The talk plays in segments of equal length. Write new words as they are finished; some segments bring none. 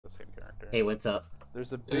same character. Hey, what's up?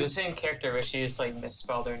 There's a They're big... the same character, but she just like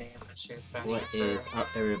misspelled her name when she was saying What is up,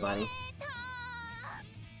 everybody?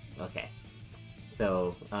 Okay.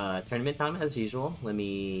 So, tournament time as usual. Let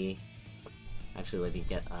me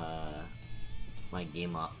get my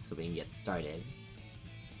game up so we can get started.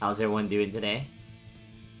 How's everyone doing today?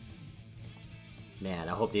 Man,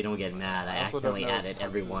 I hope they don't get mad. I also don't accidentally know added if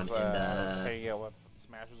everyone in the hanging out with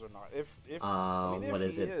Smashers or not. I mean, if what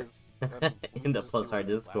is he it? Is, then In the just Plus do R what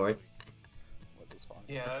we did Discord. last week, which is fine.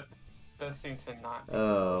 Yeah, that seemed to not be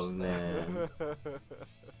Oh the worst man.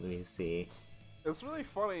 Let me see. It's really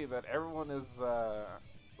funny that everyone is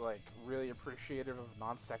like really appreciative of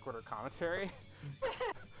non sequitur commentary.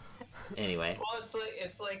 Anyway. Well,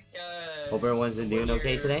 it's like Hope everyone's been doing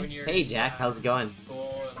okay today. Hey Jack, how's it going?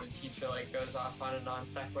 School and the teacher like goes off on a non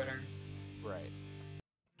sequitur. Right.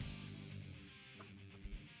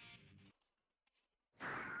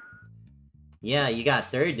 Yeah, you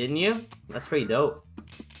got third, didn't you? That's pretty dope.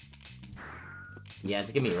 Yeah,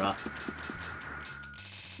 it's gonna be rough.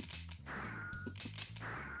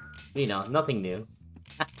 You know, nothing new.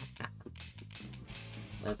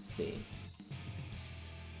 Let's see.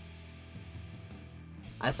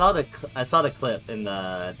 I saw the clip in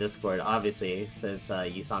the Discord, obviously, since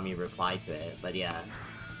you saw me reply to it. But yeah,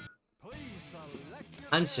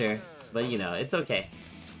 I'm sure. But you know, it's okay.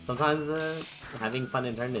 Sometimes having fun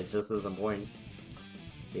in tournaments just as important.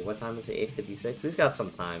 See, what time is it? 8:56. Who's got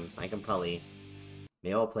some time? I can probably.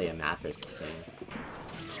 Maybe I'll play a map or something.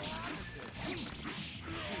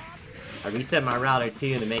 I reset my router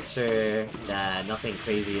too to make sure that nothing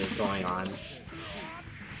crazy is going on.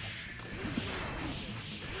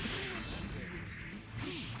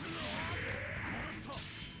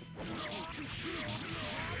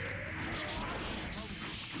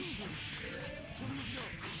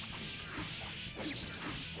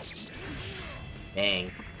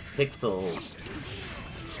 Dang. Pixels.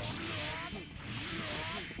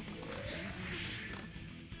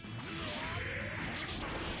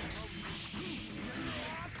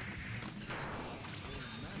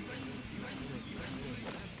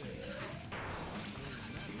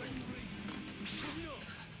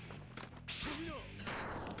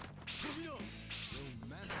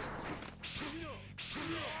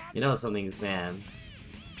 You know something's man.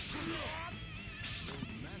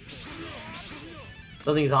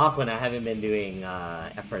 Something's off when I haven't been doing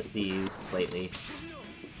FRCs lately.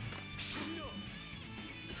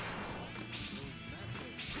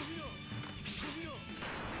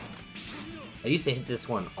 I used to hit this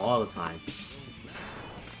one all the time.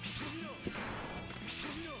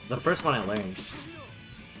 The first one I learned.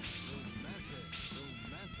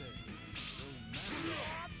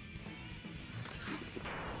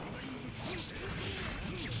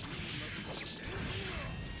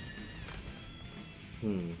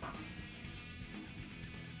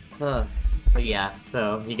 But yeah,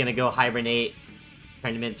 so you gonna go hibernate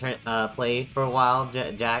tournament play for a while,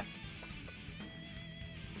 Jack?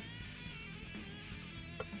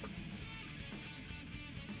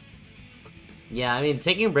 Yeah, I mean,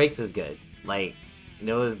 taking breaks is good. Like,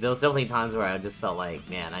 there was definitely times where I just felt like,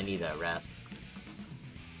 man, I need a rest.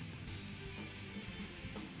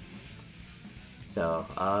 So,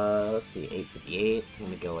 let's see, 8:58. Let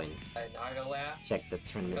me go and check the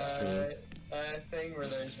tournament screen. Thing where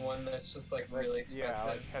there's one that's just like really expensive. Yeah,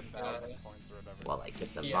 like 10,000 points or whatever. While I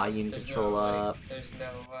get the volume control up. There's no,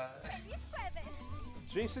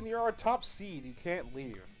 Jason, you're our top seed. You can't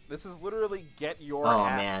leave. This is literally get your Oh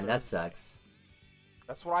ass man, that first. sucks.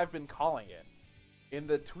 That's what I've been calling it. In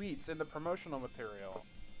the tweets, in the promotional material.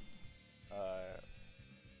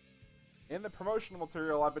 In the promotional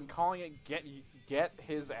material, I've been calling it get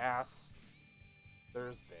his ass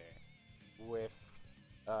Thursday. With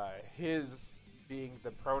his being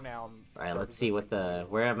the pronoun. Alright, let's see what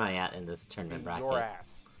where am I at in this tournament bracket? Your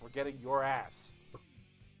ass. We're getting your ass.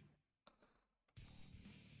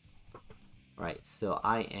 Alright, so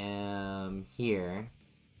I am here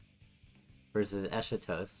versus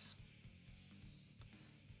Eschatos.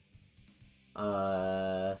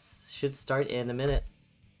 Should start in a minute.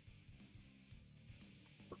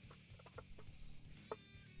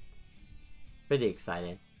 Pretty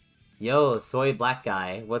excited. Yo, soy black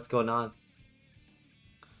guy, what's going on?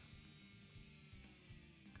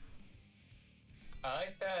 I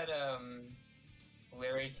like that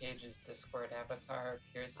Larry Cage's Discord avatar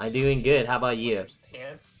appears. I'm doing good. How about you?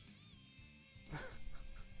 Pants.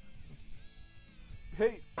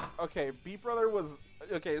 Hey, okay, B Brother was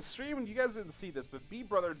stream. You guys didn't see this, but B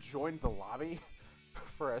Brother joined the lobby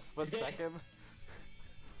for a split second.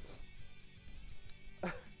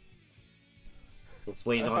 Let's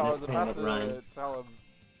wait I on was it about to to run. tell him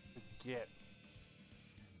Git.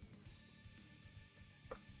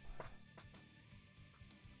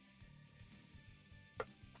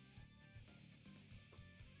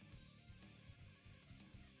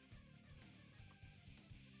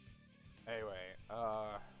 Anyway,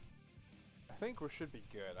 I think we should be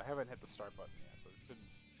good. I haven't hit the start button yet, but it shouldn't.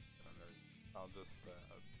 I'll just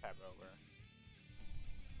tab over.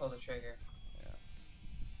 Pull the trigger. Yeah.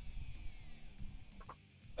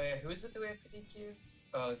 Oh yeah, who is it that we have to DQ?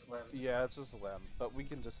 Oh, it's Lem. Yeah, it's just Lem, but we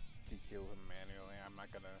can just DQ him manually. I'm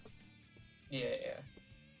not gonna. Yeah.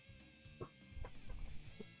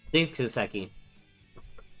 Thanks, Kiseki.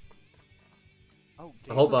 Oh,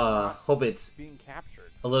 I hope not hope it's being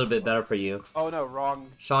captured. a little bit better for you. Oh no,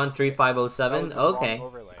 wrong. Sean That 3507. was the wrong Okay.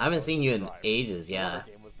 overlay. I haven't That seen was you the in drive. ages. The Yeah. other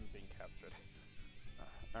game wasn't being captured.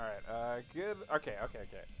 All right. Good. Okay.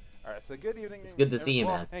 All right. So good evening. It's good to see you,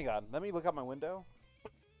 well, man. Hang on. Let me look out my window.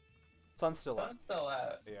 Sun's still out. Sun's still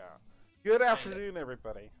out. Yeah. Good afternoon,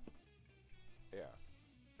 everybody. Yeah.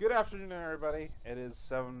 Good afternoon, everybody. It is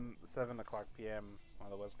 7 o'clock p.m.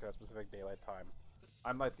 on the West Coast Pacific Daylight Time.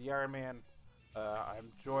 I'm like the Iron Man.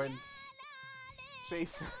 I'm joined.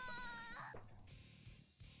 Jason.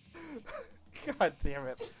 God damn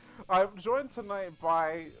it. I'm joined tonight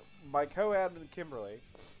by my co-admin Kimberly.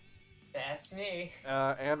 That's me.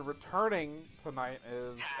 And returning tonight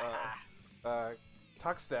is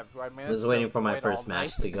Tuckstep, who I managed I was waiting to for my wait first all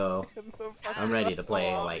match night to go. in the fucking- I'm ready to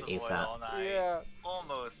play Well, like I'll play all ASAP. night. Yeah.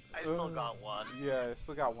 Almost. I still got one. Yeah, I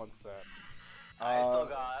still got one set. I still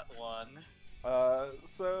got one.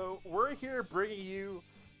 So we're here bringing you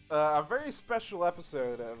a very special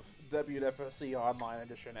episode of WNF Online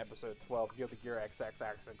Edition, Episode 12, Guilty Gear XX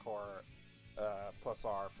Accent Core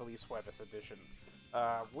 +R Felice Jueves Edition.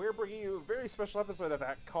 We're bringing you a very special episode of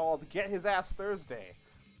that called Get His Ass Thursday.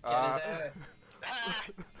 Get his ass.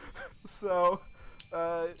 So,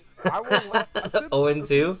 I will let, since, 0-2?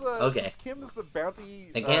 since, Okay. since Kim is the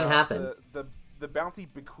bounty, It can happen. The bounty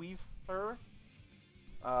bequeather.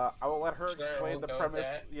 I will let her Sure, explain we'll the go with premise.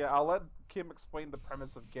 that. Yeah, I'll let Kim explain the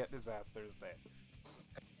premise of Get His Ass Thursday.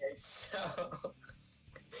 Okay, so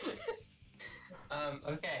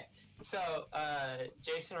okay. So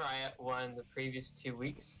Jason Riot won the previous 2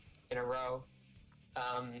 weeks in a row.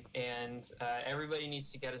 And everybody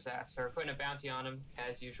needs to get his ass. So we're putting a bounty on him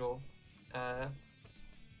as usual.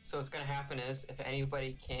 So what's gonna happen is if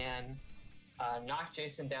anybody can knock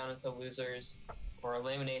Jason down into losers, or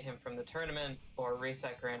eliminate him from the tournament, or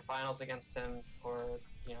reset grand finals against him, or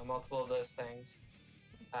multiple of those things,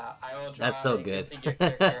 I will draw That's so a good. Guilty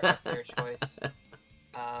Gear character of their choice.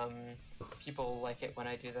 People like it when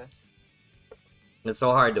I do this. It's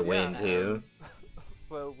so hard to Yeah, win too.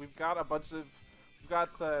 So we've got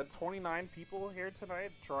 29 people here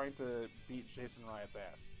tonight trying to beat Jason Riot's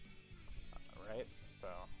ass. Right? So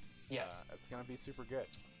Yes. it's gonna be super good.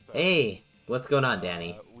 So, Hey, what's going on,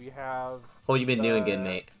 Danny? we have. Hope you've been doing good, uh,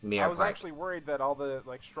 mate. I was actually worried that all the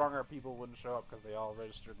stronger people wouldn't show up because they all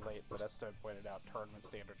registered late, but as Stone pointed out, tournament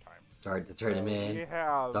standard time. Start the So tournament. we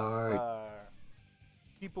have Start.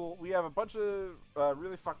 people. We have a bunch of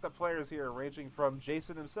really fucked up players here, ranging from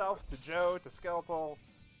Jason himself to Joe to Skeletal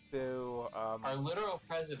to Our literal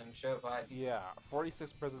president, Joe Biden. yeah,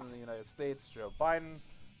 46th president of the United States, Joe Biden.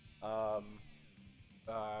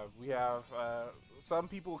 We have some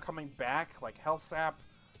people coming back, like Hellsap,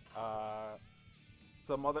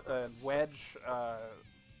 some other Wedge,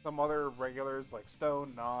 some other regulars like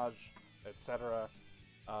Stone, Naj, etc.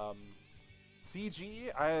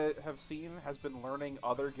 CG, I have seen, has been learning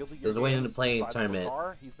other Guilty Gear Just waiting to games play besides tournament.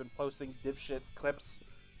 Bazaar. He's been posting dipshit clips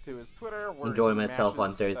to his Twitter. Where Enjoying he myself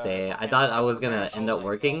on matches, Thursday. I thought I was gonna matches. end up my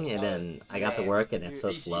working, God, and that was then I got to insane. work, and it's so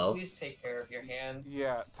CG, slow. Please take care of your hands.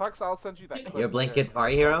 Yeah, Tux, I'll send you that clip. You're a blank later. Guitar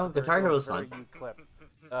Hero? That's a very Guitar Hero's very fun. new clip.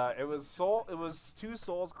 It was two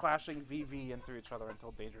souls clashing VV into each other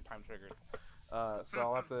until Danger Time triggered. So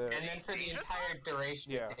I'll have to. And then for the entire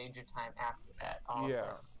duration Yeah. of Danger Time after that,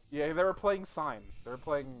 also. Yeah, they were playing Sign. They were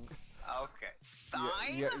playing. Okay.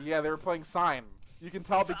 Sign? Yeah, they were playing Sign. You can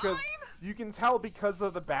tell because Sign?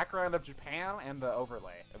 of the background of Japan and the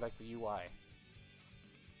overlay, like the UI.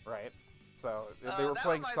 Right. So they were that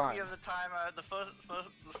playing reminds Sign. me of the time, the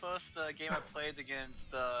first game I played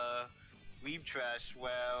against Weeb Trash,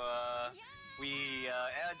 where we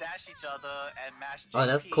air dashed each other and mashed JP. Oh,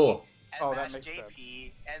 that's cool. And Oh, that mashed makes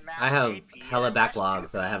JP, and mashed I have JP, hella and mashed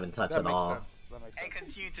backlogs that I 2P, haven't touched That at makes all, sense. That makes and sense.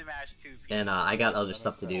 continue to mash 2P. and I got other That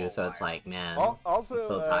stuff to makes do. sense. So it's like, man, Also, I'm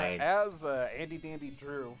so tired. as Andy Dandy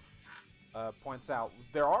Drew points out,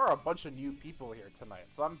 there are a bunch of new people here tonight,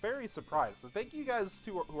 so I'm very surprised. So thank you guys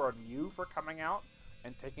who are new for coming out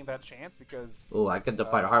and taking that chance because Oh, I could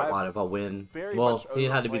defy the Heartwad if I win. Well, he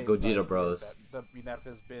had to be Gogeta Bros. The WNF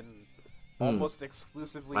has been almost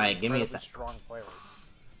exclusively Alright, give me a incredibly sec. strong players.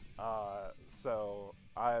 So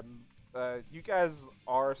I'm. You guys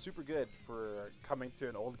are super good for coming to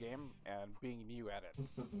an old game and being new at it.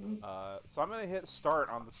 So I'm gonna hit start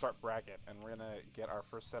on the start bracket, and we're gonna get our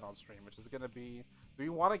first set on stream, which is gonna be. Do we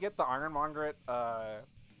want to get the Ironmonger at Well,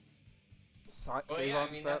 yeah, I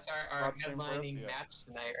mean, that's our on stream headlining first? match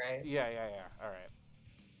tonight, right? Yeah. All right.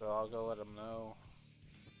 So I'll go let them know.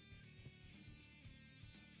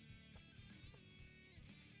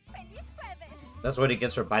 That's what he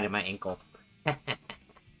gets for biting my ankle.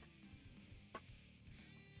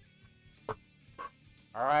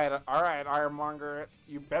 All right, Ironmonger,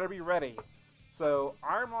 you better be ready. So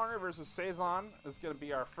Ironmonger versus Saison is going to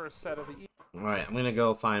be our first set of the evening. Alright, I'm gonna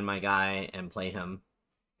go find my guy and play him.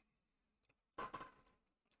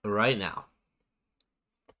 Right now.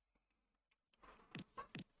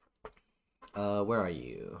 Where are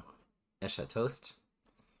you? Esha Toast?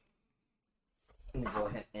 Let me go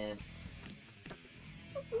ahead and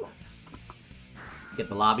get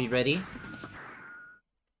the lobby ready.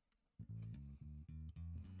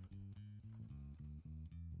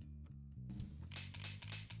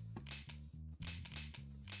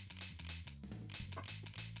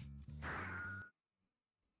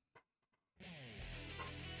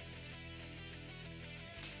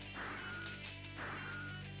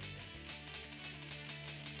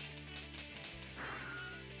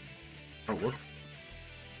 Oh, whoops.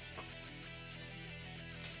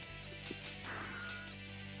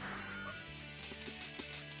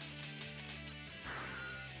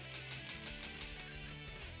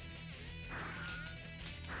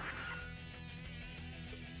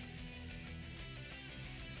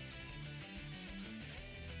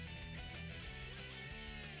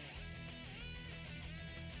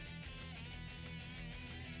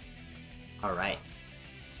 Alright.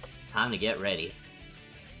 Time to get ready.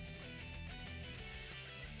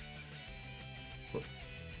 Whoops.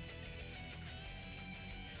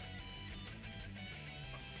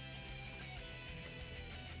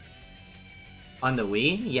 On the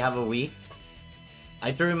Wii? You have a Wii?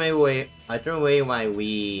 I threw away my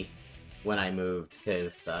Wii when I moved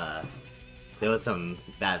because there was some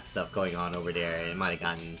bad stuff going on over there. It might have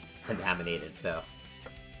gotten contaminated, so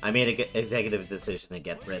I made an executive decision to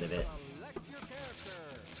get rid of it.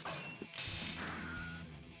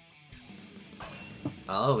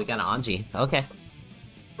 Oh, we got an Anji. Okay.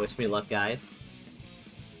 Wish me luck, guys.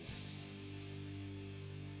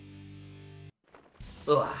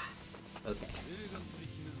 Ugh. Okay.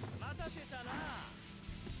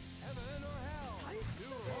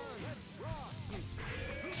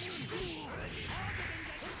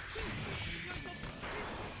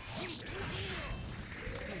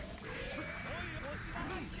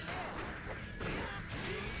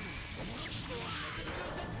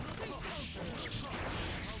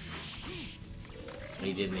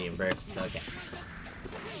 He didn't even burst. Okay.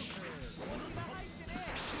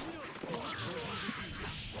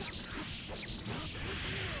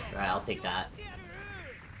 Alright, I'll take that.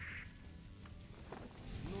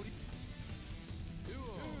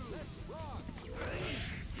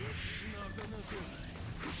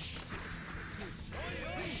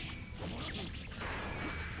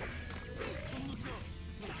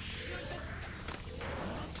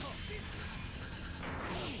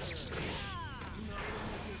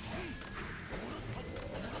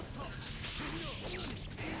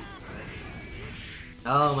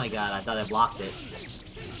 Oh my god, I thought I blocked it.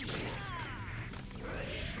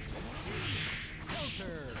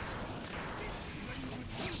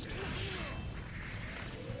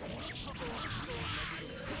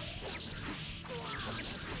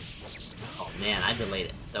 Oh man, I delayed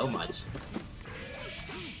it so much.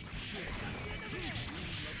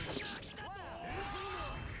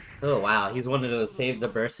 Oh wow, he's one of those save the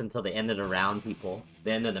burst until the end of the round people.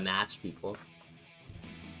 The end of the match people.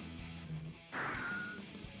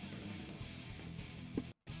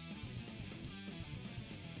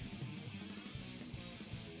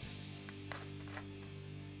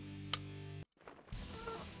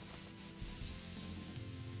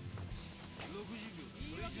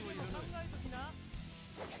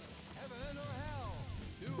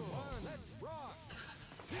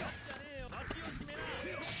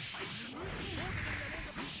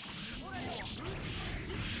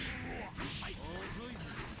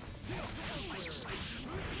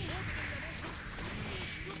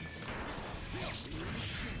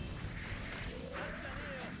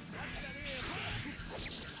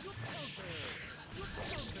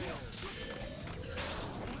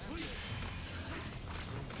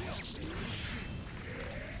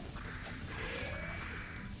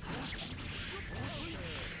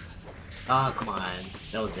 Oh, come on.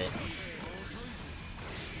 That was it.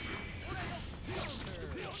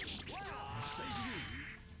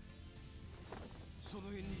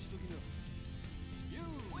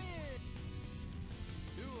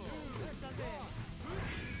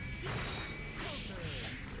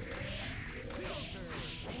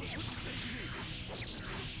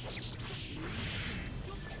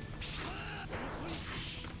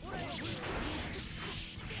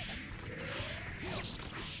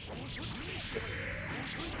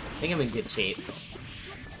 I think I'm in good shape.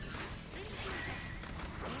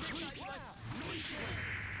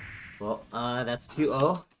 Well, that's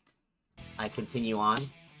 2-0. I continue on.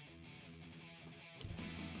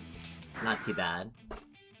 Not too bad.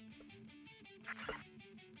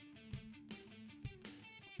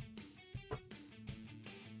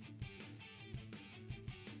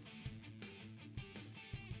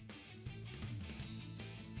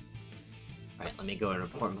 Alright, let me go and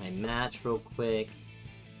report my match real quick.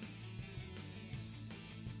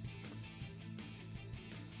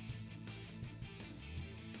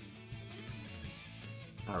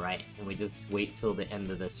 Alright, and we just wait till the end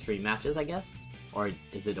of the stream matches, I guess? Or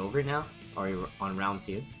is it over now? Are we on round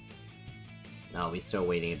 2? No, we're still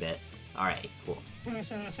waiting a bit. Alright, cool.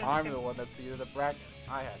 I'm the one that seeded the bracket.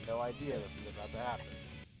 I had no idea this was about to happen.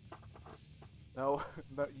 No,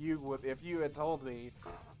 you would if you had told me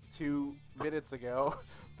 2 minutes ago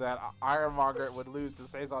that Ironmonger would lose to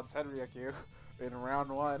Seizon Senryaku in round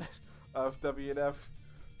 1 of WNF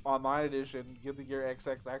Online Edition, Guilty Gear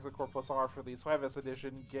XX Axial+R for the Suevis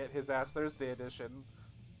Edition, Get His Ass Thursday Edition,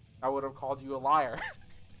 I would have called you a liar.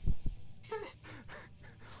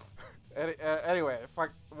 Anyway,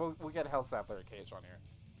 we'll get Hellsap Larry Cage on here.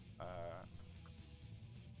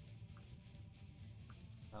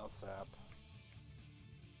 Hellsap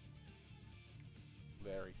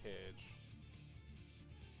Larry Cage.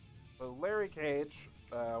 So Larry Cage,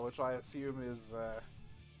 which I assume is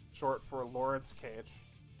short for Lawrence Cage.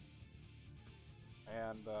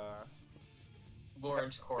 And,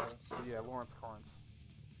 Lawrence Corrance. Yeah, Lawrence Corrance.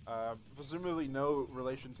 Presumably no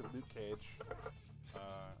relation to Luke Cage.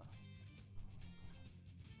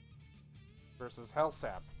 Versus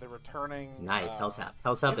Hellsap, the returning... Nice, Hellsap.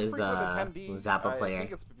 Hellsap is Zappa player. I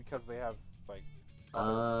think it's because they have, like...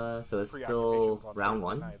 So it's still round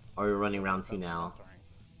 1? Or are we running round 2 now?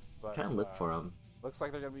 I'm trying to look for him. Looks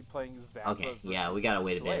like they're going to be playing Zappa. Okay, yeah, we gotta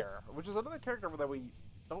wait a bit. Which is another character that we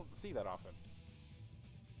don't see that often.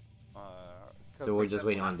 So we're just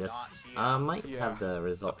waiting on this. Might have the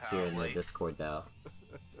result here in the Discord though.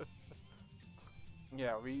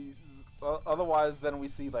 Yeah, we. Otherwise, then we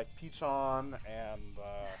see like Pichon and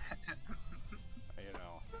you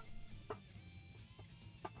know,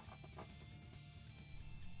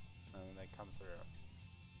 and they come through.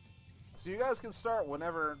 So you guys can start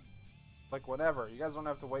whenever, like whenever. You guys don't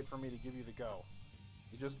have to wait for me to give you the go.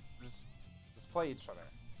 You just play each other.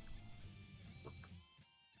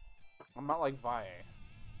 I'm not like Vae.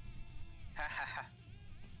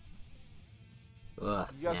 Ugh,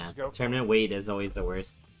 You guys man. just go for Tournament wait is always the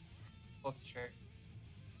worst. Oh, sure.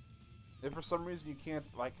 If for some reason you can't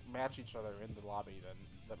like match each other in the lobby, then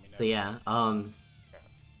let me know. So yeah,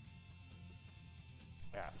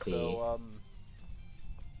 Yeah. see. So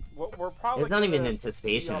what we're probably It's not even gonna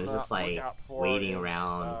anticipation, be on it's the just like lookout for waiting is,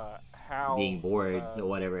 around, how, being bored or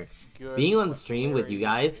whatever. good Being on the stream with you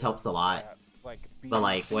Larry guys helps a is lot. at, like, But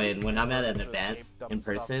like being when I'm at an just event ape dumb in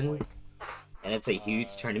stuff, person like, and it's a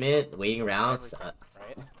huge tournament, waiting around everything, sucks.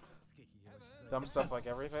 right? Dumb stuff like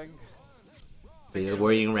everything. So you're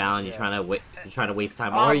waiting around, you're Yeah. trying to waste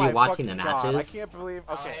time, Oh or my you're watching the fucking God, matches I can't believe.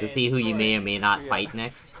 Okay. to see who you may or may not Yeah. fight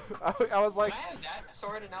next. I was like, Can I have that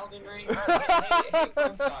sword in Elden Ring? Hey,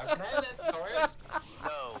 I'm sorry. Can I have that sword?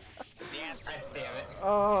 No. The answer God is damn it.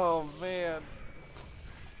 oh man.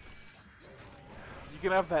 You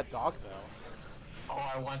can have that dog though.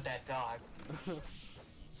 Oh, I want that dog.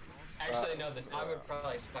 Actually, no, the dog would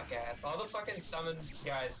probably suck ass. All the fucking summoned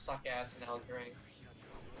guys suck ass in Elden Ring.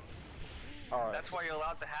 Alright. That's why you're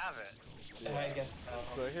allowed to have it. I guess so.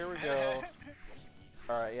 So here we go.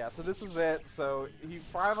 Alright, yeah, so this is it. So he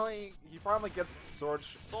finally gets the sword.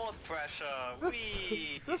 Sword pressure. This,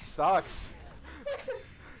 Wee. this sucks.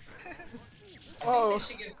 I Oh. think they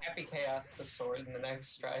should give Happy Chaos the sword in the next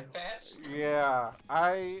Strive patch. Yeah,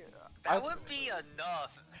 That would be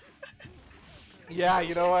enough. yeah,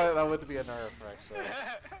 you know what? That would be a nerf, actually.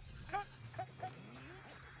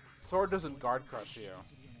 Sword doesn't guard crush you.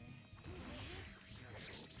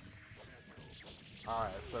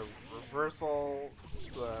 Alright, so reversal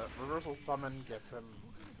summon gets him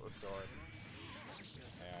a sword.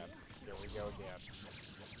 And here we go again.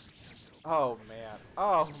 Oh man.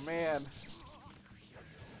 Oh man.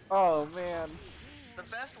 Oh man. The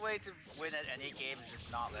best way to win at any game is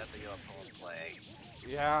just not let your opponent play.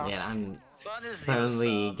 Yeah. Yeah, I'm Fun is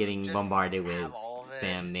currently awesome, getting just bombarded with have all of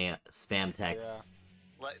it. spam texts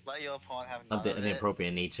Let your opponent have of none the of it.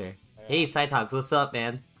 inappropriate nature. Yeah. Hey, Cytox, what's up,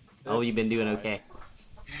 man? Oh, you've been doing fine. okay.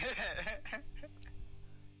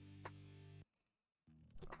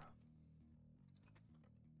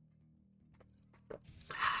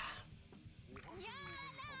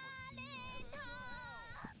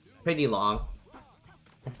 Pretty long.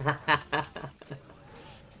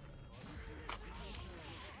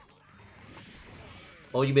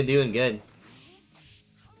 Oh, you've been doing good.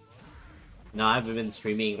 No, I haven't been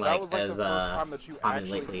streaming That like was like as the first time that you common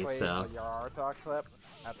actually lately, played so the Yarata clip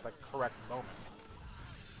at the correct moment.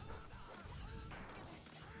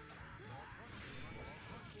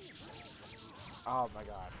 Oh my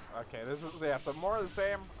god. Okay, this is yeah. So more of the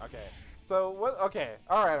same. Okay. So what? Okay.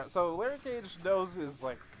 All right. So Larry Cage knows his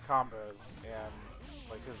like combos and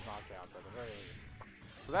like his knockdowns at the very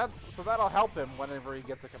least. So that'll help him whenever he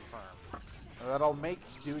gets it confirmed. And that'll make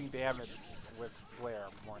doing damage with Slayer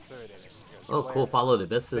more intimidating. because oh Slayer cool. has Follow the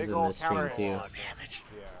Abyss big is in ol' this stream counter too. hit. Damage.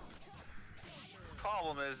 Yeah.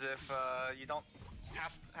 Problem is if you don't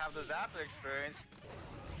have the Zappa experience,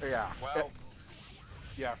 Yeah. well,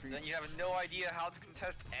 Yeah. If you, then you have no idea how to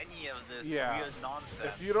contest any of this Yeah. weird nonsense.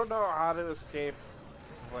 if you don't know how to escape,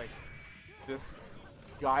 like this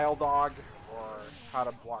guile dog or how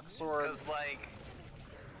to block sword, Because, like,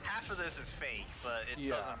 half of this is fake, but it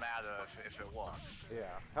Yeah. doesn't matter if it works.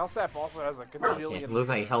 yeah. Hellsap also has a Okay, gajillion. looks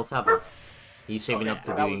like Hellsap is he's shaping Okay, up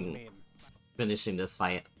to that was doing mean. finishing this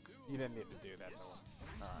fight. You didn't need to do that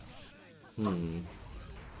though. Alright. Hmm.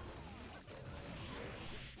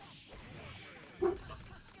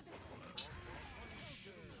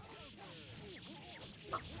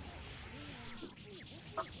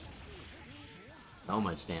 So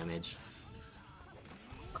much damage.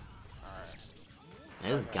 Alright.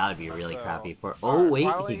 This has gotta be really So, crappy for. alright, Oh wait,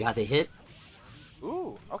 finally- he got the hit.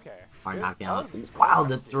 Ooh, okay. Or Good. knockdown. That was- Wow,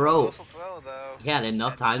 the throw. Close throw, though. He had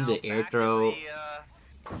enough And time now to air back throw to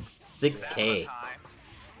the, 6K. Zappa time,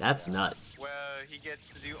 That's nuts. where he gets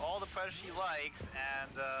to do all the pressure he likes,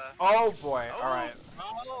 and, Oh boy, alright.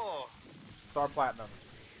 Oh! Star Platinum.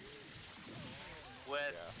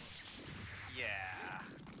 With, Yeah. yeah.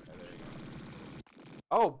 Yeah, there you go.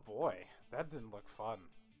 Oh boy, that didn't look fun.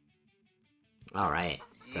 Alright,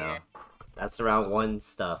 so Yeah. that's round one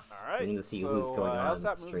stuff. Alright. We need to see so, who's going on Hellsap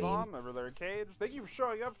moves stream. on over there, Cage. Thank you for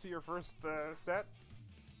showing up to your first set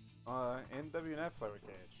in WNF Larry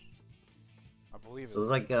Cage. I believe So it's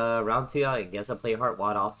like round two, I guess I play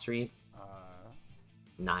Heartwad off stream.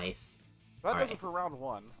 Nice. that does Alright. it for round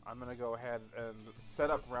one. I'm gonna go ahead and set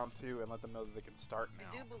up round two and let them know that they can start now.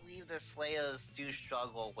 I do believe the Slayers do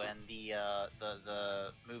struggle when the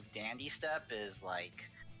move Dandy Step is, like,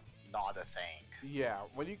 not a thing. Yeah,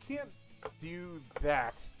 when you can't do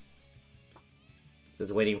that,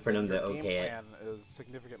 Just waiting for them your to game okay it. plan is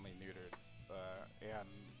significantly neutered. And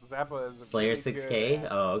Zappa is Slayer really 6K? good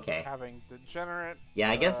at Oh, okay. having degenerate.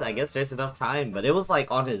 Yeah, I guess there's enough time, but it was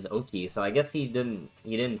like on his Oki, so I guess he didn't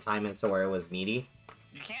time it so where it was meaty.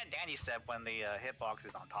 You can't Dandy Step when the hitbox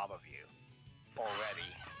is on top of you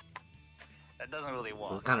already. That doesn't really It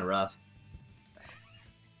was work. kind of rough.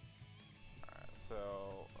 Alright,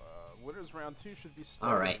 so winners round two should be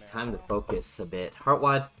starting. Alright, now. time to focus a bit.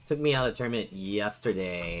 Heartwad took me out of tournament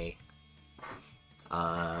yesterday.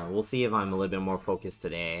 We'll see if I'm a little bit more focused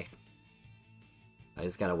today. I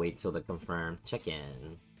just gotta wait till the confirm. Check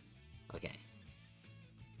in. Okay.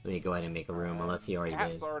 Let me go ahead and make a room, Alright, unless he already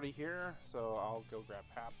Pat's did. already here, so I'll go grab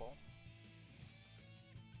Papple.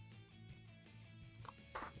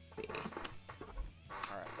 Let's see.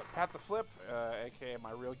 Alright, so Pat the Flip, aka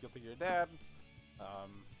my real Guilty Gear dad,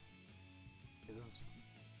 has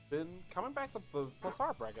been coming back to the plus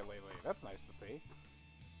R bracket lately. That's nice to see.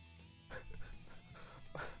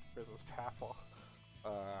 Versus Papple.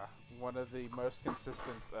 One of the most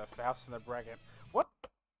consistent Faust in the bracket. What?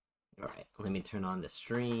 Alright, let me turn on the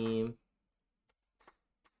stream.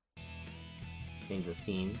 Change the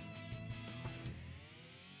scene.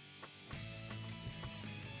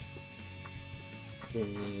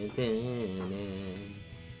 Dun, dun, dun.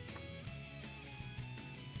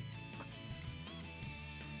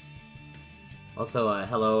 Also,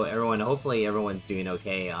 hello everyone. Hopefully everyone's doing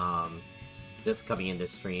okay. Just coming in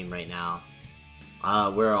this stream right now.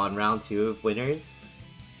 We're on round 2 of winners.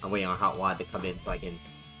 I'm waiting on Hotwad to come in so I can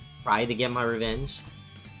try to get my revenge.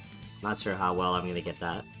 Not sure how well I'm gonna get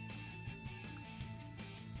that.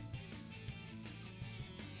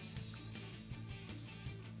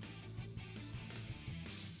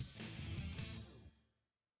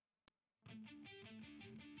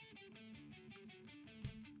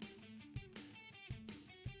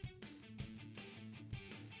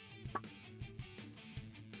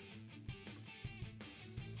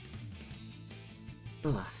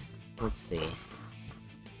 Let's see.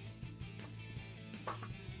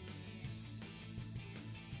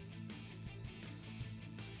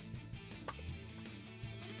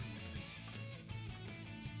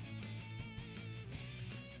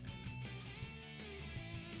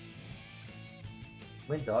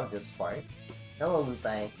 My dog just farted. Hello,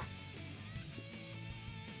 Lupe.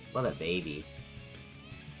 What a baby.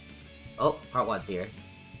 Oh, Part 1's here.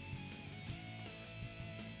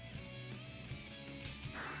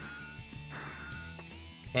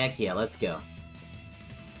 Heck yeah, let's go.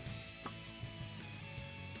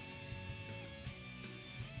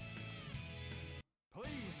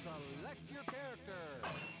 Please select your character.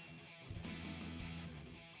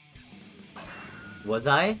 Was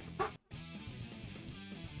I?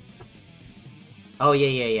 Oh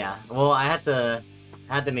yeah. Well, I had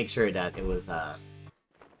to make sure that it was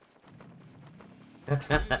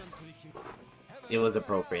it was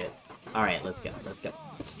appropriate. All right, let's go. Let's go.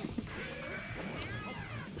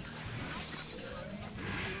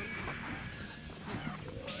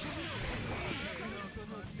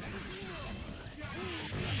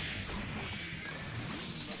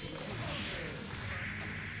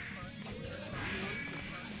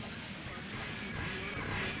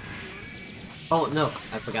 Oh no,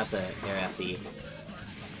 I forgot the air at the.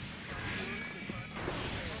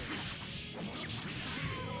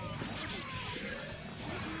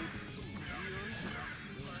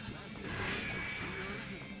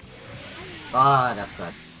 Ah, that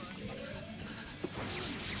sucks.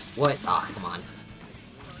 What? Ah, come on.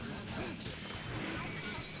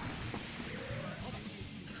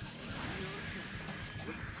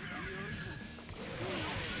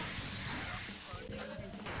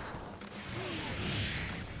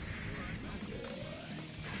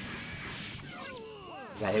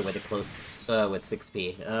 Got hit with a close, with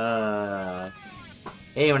 6p.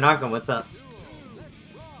 Hey, Monarchum, what's up?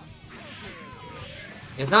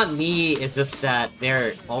 It's not me, it's just that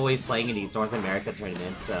they're always playing in these North America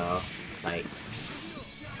tournaments, so, like...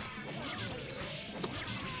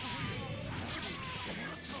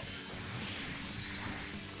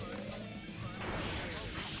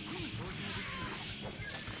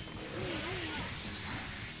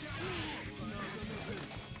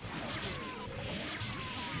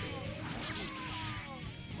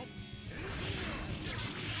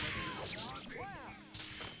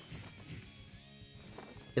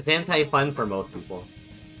 It's anti-fun for most people.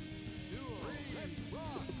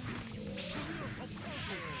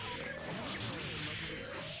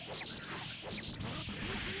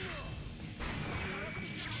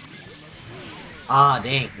 Ah,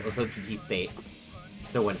 dang, it was OTG state.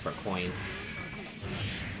 Still went for a coin.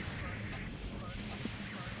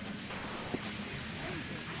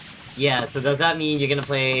 Yeah, so does that mean you're gonna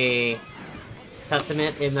play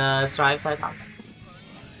Testament in the Strive side talks?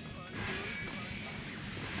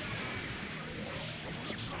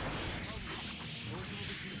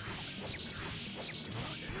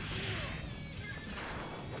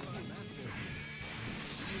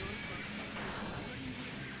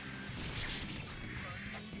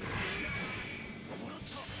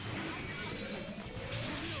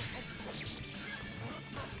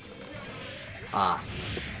 Ah.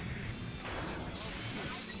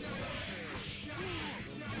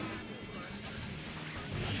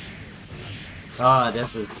 Oh,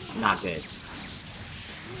 this is not good.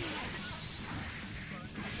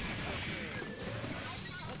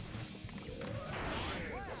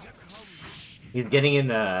 He's getting in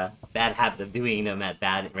the bad habit of doing them at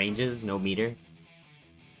bad ranges, no meter.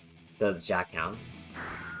 Does Jack count?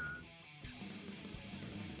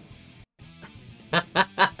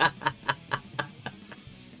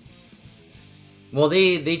 Well,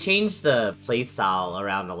 they changed the playstyle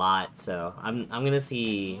around a lot, so I'm gonna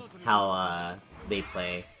see how they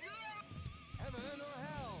play.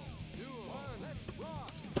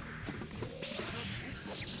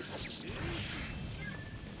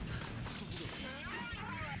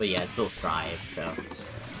 But yeah, it's still Strive, so.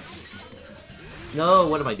 No,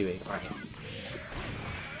 what am I doing? Alright.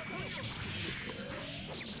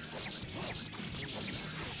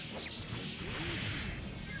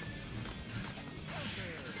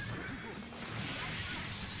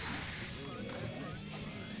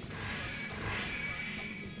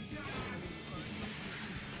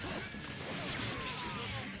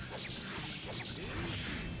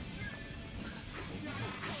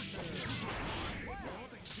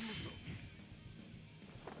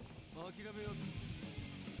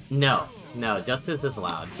 No, Justice is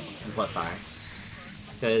allowed in +R.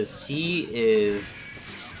 Because she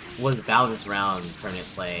was balanced round tournament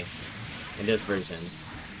play in this version.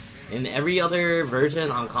 In every other version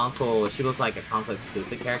on console, she was like a console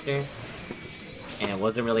exclusive character. And it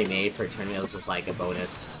wasn't really made for tournament, it was just like a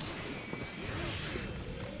bonus.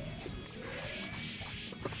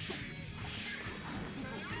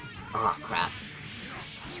 Ah, crap.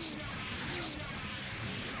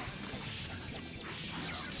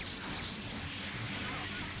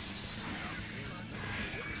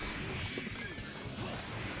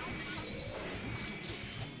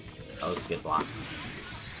 That was a good block.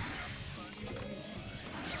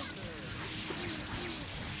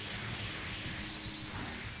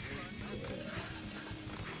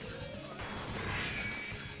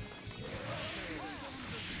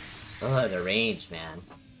 Oh, the range, man.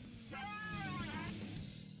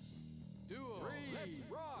 Duel. Let's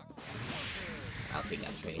rock. I'll take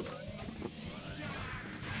that trade.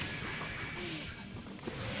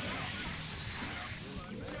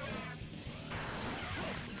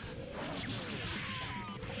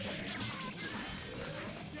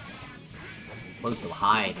 Went so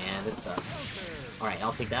high, man. This sucks. Alright,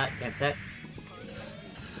 I'll take that. Can't tech.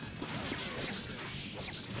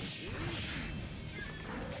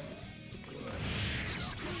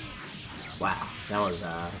 Wow, that was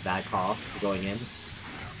a bad call going in.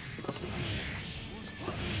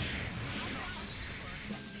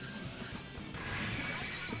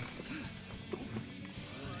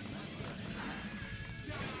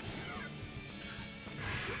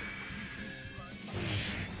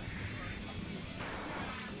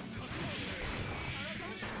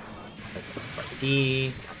 This is first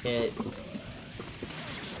T, hit.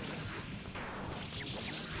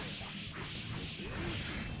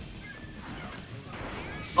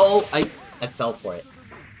 Oh, I fell for it.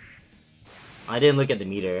 I didn't look at the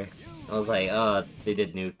meter. I was like, oh, they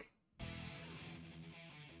did nuke.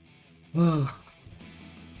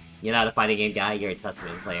 You're not a fighting game guy, you're a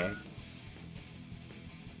Tutsman player.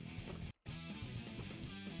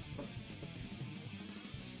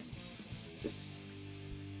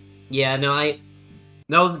 Yeah, no,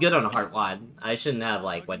 that was good on a heart wad. I shouldn't have,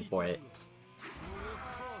 like, went for it.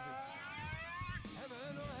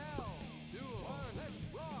 Heaven or hell. Duel. Let's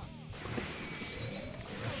rock.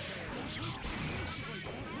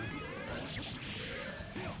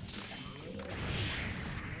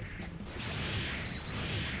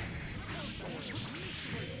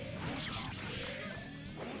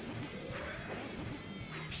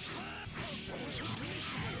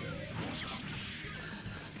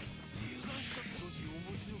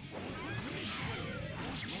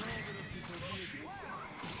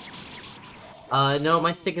 No,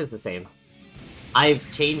 my stick is the same. I've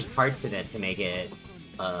changed parts in it to make it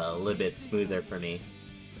a little bit smoother for me.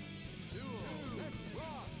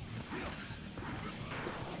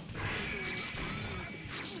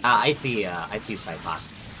 I see Cypok.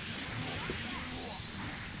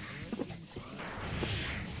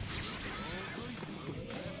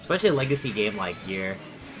 Especially a legacy game like Gear.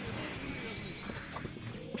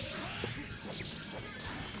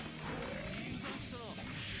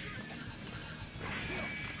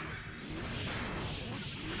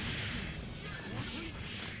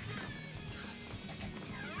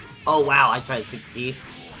 Oh wow, I tried 6B.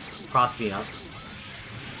 Crossed me up.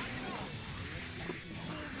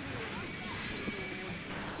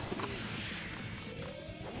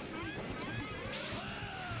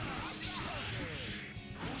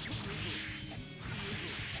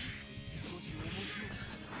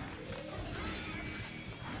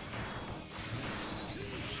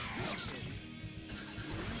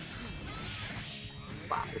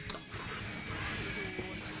 Wow, this sucks.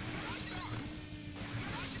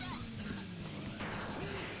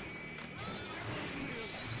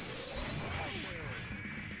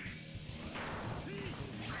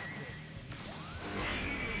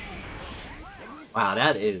 Wow,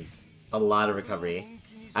 that is a lot of recovery.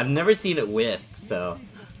 I've never seen it whiff, so...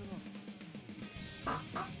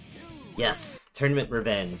 Yes, tournament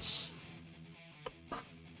revenge.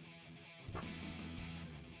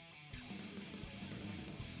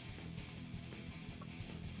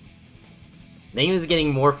 Name is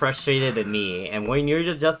getting more frustrated than me, and when you're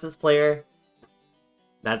the Justice player,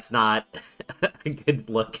 that's not a good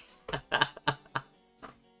look.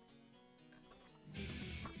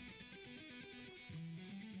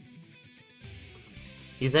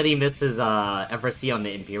 He said he misses FRC on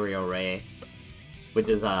the Imperial Ray, which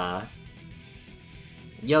is yo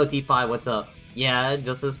T5, what's up? Yeah,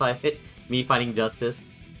 Justice fight, me fighting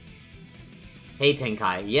Justice. Hey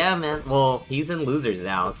Tenkai, yeah man. Well, he's in losers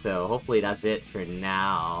now, so hopefully that's it for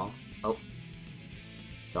now. Oh,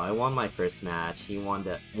 so I won my first match. He won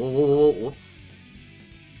the whoa,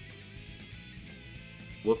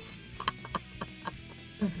 whoops.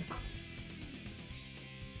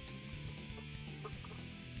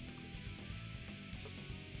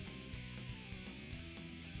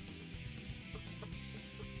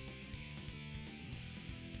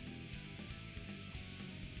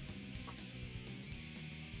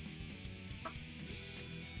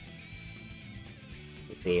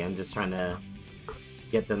 See, I'm just trying to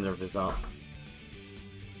get them the result.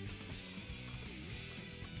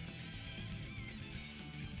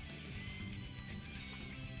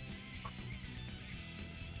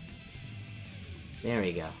 There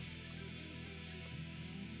we go.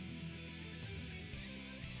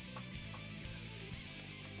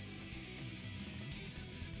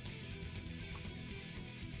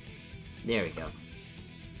 There we go.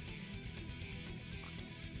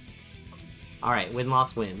 Alright, win,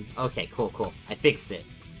 loss, win. Okay, cool, cool. I fixed it.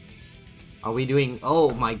 Are we doing...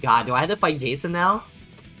 Oh my god, do I have to fight Jason now?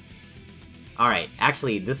 Alright,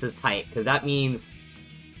 actually, this is tight, because that means...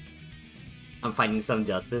 I'm fighting some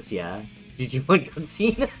justice, yeah. GG1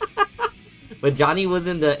 cutscene? But Johnny was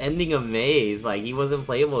in the ending of Maze, like, he wasn't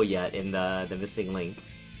playable yet in the Missing Link.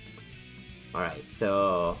 Alright,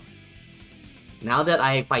 so... Now that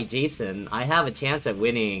I fight Jason, I have a chance at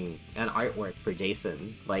winning an artwork for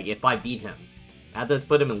Jason. Like, if I beat him. I have to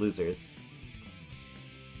put him in losers.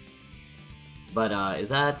 But, is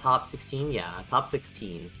that top 16? Yeah, top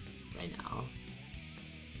 16 right now.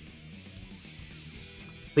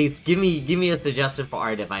 Please, give me a suggestion for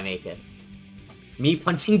art if I make it. Me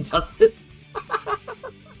punching Justice?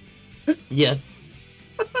 Yes.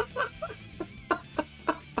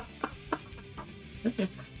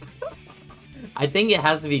 I think it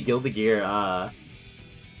has to be Guilty Gear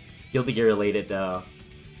related though.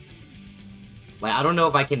 Like, I don't know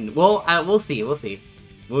if I can... Well, we'll see, we'll see.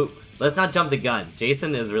 Let's not jump the gun.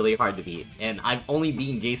 Jason is really hard to beat. And I've only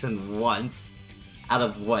beaten Jason once out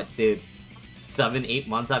of, what, the 7-8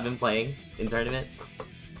 months I've been playing in tournament.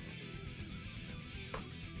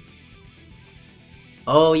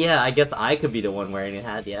 Oh yeah, I guess I could be the one wearing a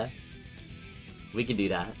hat, yeah. We could do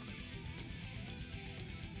that.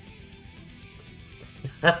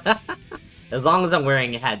 As long as I'm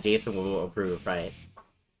wearing a hat, Jason will approve, right?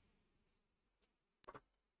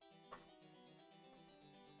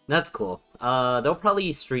 That's cool. They'll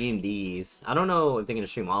probably stream these. I don't know if they're gonna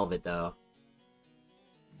stream all of it, though.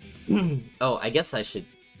 Oh, I guess I should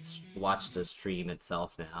watch the stream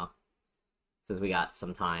itself now. Since we got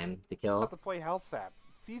some time to kill. Have to play Hellsap.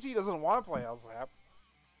 CG doesn't want to play Hellsap.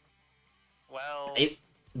 Well...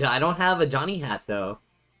 I don't have a Johnny hat, though.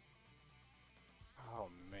 Oh,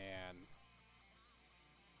 man.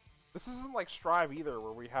 This isn't like Strive either,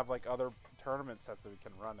 where we have like other tournament sets that we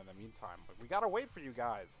can run in the meantime. But we gotta wait for you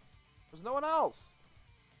guys. There's no one else.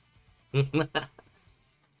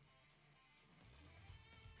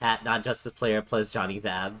 Hat, not Justice Player plus Johnny's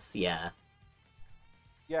abs, yeah.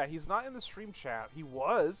 Yeah, he's not in the stream chat. He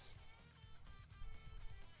was.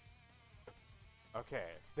 Okay,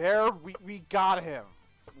 there, we got him.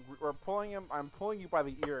 We're pulling him. I'm pulling you by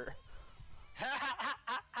the ear.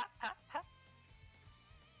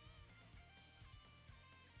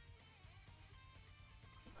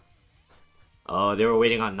 Oh, they were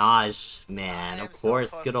waiting on Naj. Man, of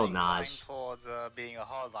course, good old Naj. Towards being a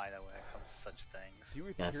hardliner when it comes to such things. Do you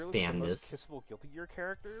Yeah, tier list spam the most this. kissable Guilty Gear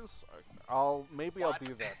characters? Maybe I'll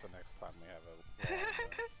do that the next time we have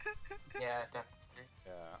a. Yeah, definitely.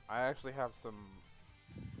 Yeah, I actually have some.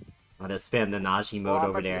 I'll just spam the Naj Well, emote I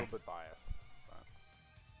over might be a there. little bit biased,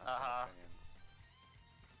 but I have some opinions.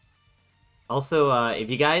 Also, if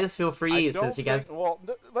you guys feel free, I don't since you guys... think- well,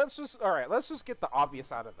 let's just get the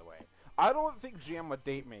obvious out of the way. I don't think Jam would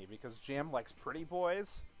date me because Jam likes pretty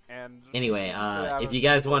boys, and Anyway, she's gonna have if a you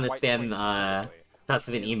guys want to white spam point specifically.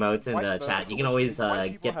 Testament emotes in the chat, you can always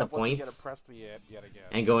White people get the have once again points oppressed me yet again.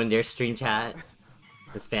 and go in their stream chat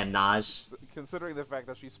to spam Naj. Considering the fact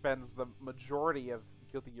that she spends the majority of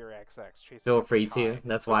Guilty Gear XX chasing Feel after free to. Kai.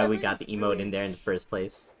 That's So why I we think got the it's emote really, in there in the first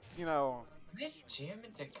place. You know, Where's Jam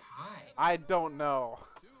into Kai? I don't know.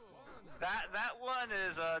 That one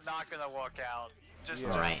is not gonna work out. Just, Yeah.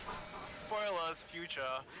 just Alright. spoilers,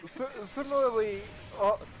 future. Similarly,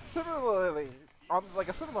 on like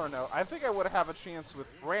a similar note, I think I would have a chance with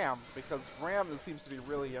Ram because Ram seems to be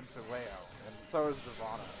really into Leo, and so is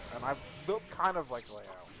Nirvana, and I've built kind of like Leo.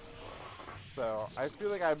 So I feel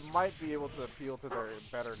like I might be able to appeal to their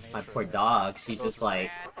better nature. My poor dog, she's just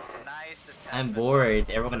like, Nice to I'm test bored, it.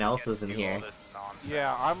 everyone else Get is in to do here. all this nonsense.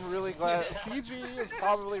 Yeah, I'm really glad. CG is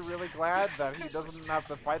probably really glad that he doesn't have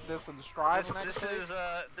to fight this in Strive next week.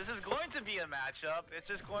 This is going to be a matchup. It's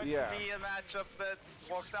just going Yeah. to be a matchup that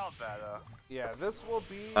works out better. Yeah, this will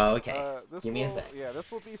be. Oh, okay. This Give me a will, sec. Yeah,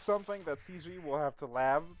 this will be something that CG will have to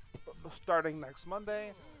lab starting next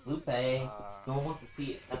Monday. Lupe, no one wants to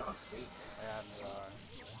see it on screen. And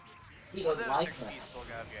He Well, doesn't there's like 6 that. still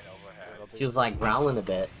gonna be an overhead. it'll be- She was like growling a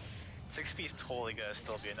bit. 6P is totally gonna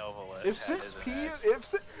still be an overload. If 6P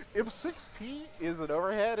if 6P is an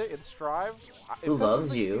overhead in Strive, Who if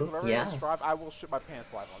loves 6P you? is an overhead in Yeah. Strive, I will shit my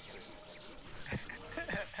pants live on stream.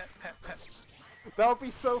 That would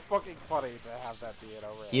be so fucking funny to have that be an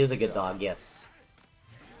overhead. He is a good still. dog, yes.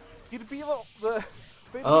 He'd be the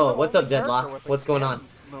they'd be Oh, the what's only up, Deadlock? character with a What's going can- on?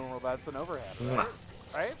 No, that's an overhead, Mwah. right?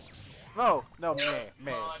 Right? No,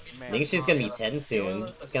 May. I think she's gonna be 10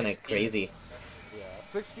 soon. It's kinda crazy. Yeah,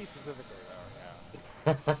 6P specifically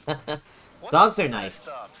though. Yeah. Dogs are nice.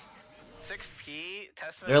 6P,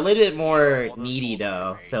 Testament They're a little bit more Older needy Soul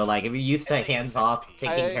though, Fury. so like if you're used to hands-off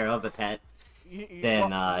taking I- care of a pet, You- then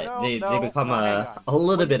well, they no, become hang a on.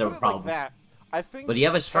 little When bit you of a put it like problem. that, I think But you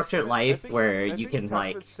have a structured Testament- life I think- where I you think can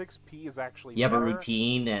like Testament 6P is actually you have a better,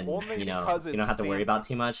 routine and only you know because you it's don't have to worry about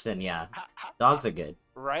too much. Then yeah, dogs are good.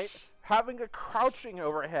 right? Having a crouching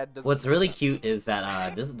overhead doesn't What's make really sense. cute is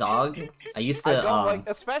that this dog I used I to don't like,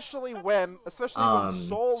 especially when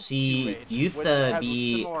Soul's she QH, used which to has a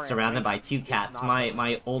be similar surrounded by animation, two is cats, not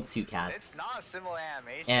my old two It's cats. not a similar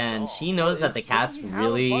animation. at And all. she knows that the cats Doesn't he have a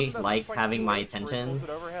really button that like looks like having my 2H where he pulls attention it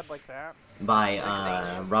overhead like that?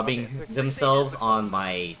 by rubbing Okay, 6H. themselves on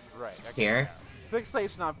my Right. Okay, hair. yeah.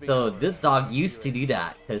 6H not being So an this overhead, dog used to 2H. do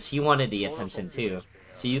that because she wanted the Well, attention that's too. what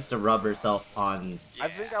She used to rub herself on I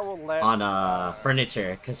think I will let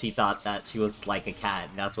furniture because she thought that she was like a cat.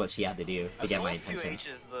 And that's what she had to do to get my Soul attention. 2H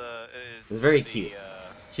is It's very the, cute.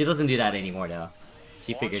 She doesn't do that anymore though.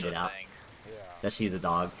 She figured it launcher out thing. Yeah. that she's a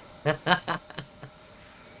dog.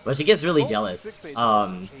 But she gets really Soul's jealous. 6H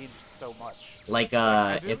has changed so much. Like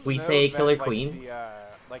I if didn't we know say that, Killer like, Queen,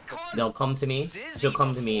 like the, they'll come to me. Dizzy She'll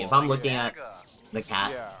come to me if I'm looking at Saga. the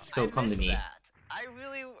cat. yeah. She'll I come to missed me that. I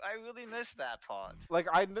really missed that part. Like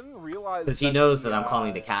I didn't realize because she that knows the, that I'm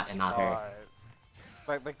calling the cat and not her.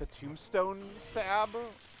 Like the tombstone stab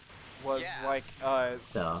was Yeah. like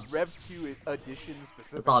So. Rev 2 edition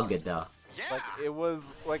specific. It's all good though. Yeah. Like it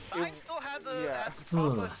was like Mine it, still had the yeah. had the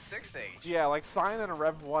proper 6H. yeah, like Sign and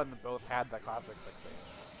Rev 1 both had the classic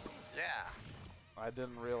 6H. Yeah. I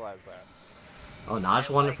didn't realize that. Oh, Naj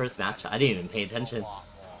won the first match. I didn't even pay attention. A lot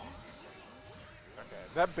more. Okay,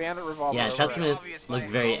 that bandit revolver. Yeah, overhead- Testament Obvious, looks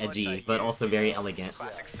like, very how much edgy, I but use also very elegant.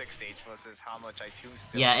 Classic 6H versus how much I choose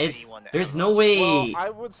to Yeah, it's anyone there's ever. no way Well, I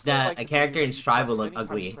would say, that like, a character in you Strive will press- look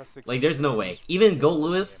anytime you ugly. press 6H, Like there's no way. Even Go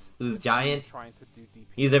Lewis, who's giant, trying to do DP.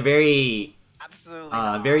 he's a very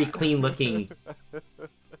Absolutely very not. clean looking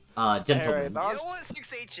gentleman. Anyway, You know what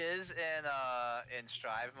 6H is in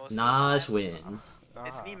Strive most Naj of the time? wins.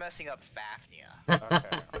 It's me messing up Fafnir.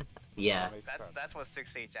 Okay. Yeah. Makes That's sense. that's what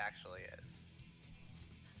 6H actually is.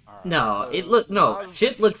 Alright, No, so it no. Naj-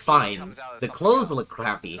 Chip looks fine. Comes out as The something clothes else. look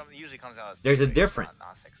crappy. Usually comes out as There's a 6H, difference.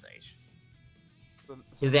 Not 6H. so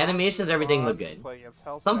His Naj animations, is everything on, look good. playing against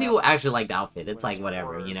Hellsat, Some people actually like the outfit. It's Which like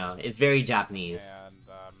whatever, covers- you know. It's very Japanese. and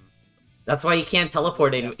That's why he can't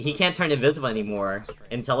teleport. He can't turn invisible anymore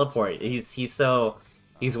and teleport.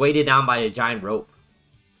 He's weighted down by a giant rope.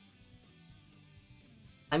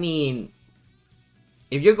 I mean,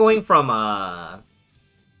 if you're going from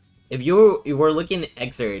if you were looking at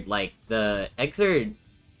Exerd, like the Exerd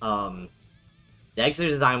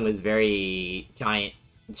design was very giant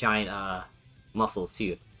muscles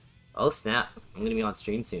too. Oh snap! I'm gonna be on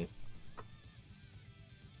stream soon.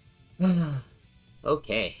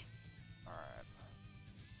 Okay. alright.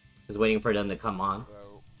 Just waiting for them to come on.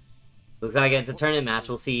 So Looks like it's a tournament match.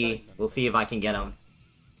 We'll see. We'll see if I can get them.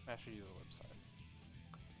 I should use the website.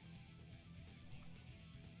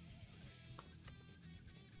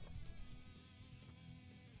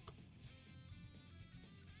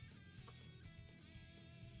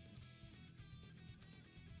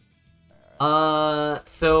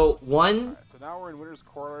 So one Alright, so now we're in winners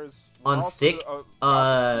quarters. We're on also, stick. about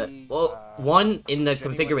to see, One in the Genuine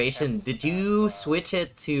configuration. Pets Did and, you switch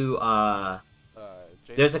it to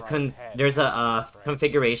Jason There's a Ryan's head.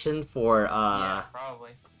 configuration for Yeah,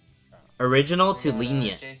 probably. original to We got,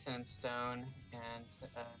 lenient. Jason and Stone, and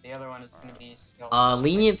the other one is going to be skill.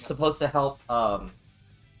 Lenient's supposed to help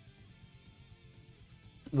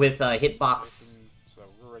with hitbox So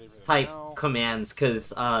we're ready for this type now. commands because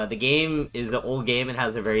the game is an old game and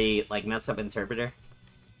has a very like messed up interpreter.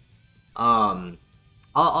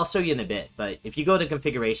 I'll show you in a bit, but if you go to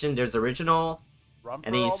configuration, there's original, Run and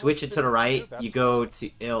for then you all switch those it to the things, right. dude, that's You go to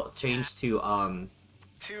it'll change to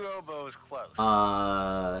Two oboes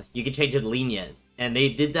close. you can change it to lenient, and they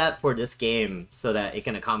did that for this game so that it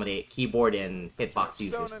can accommodate keyboard and hitbox Stone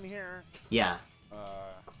users. in here. Yeah,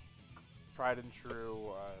 Tried and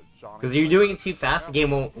true. Johnny. because you're doing it too fast, the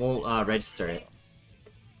game won't register it.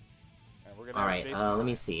 And we're gonna All have right, Jason let me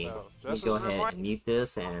Ryan. see. So, Let me just go as a ahead reminder- and mute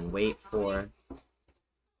this and wait for.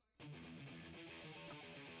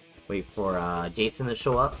 Wait for Jason to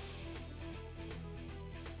show up.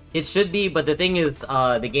 It should be, but the thing is,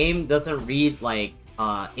 the game doesn't read like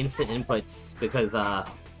instant inputs because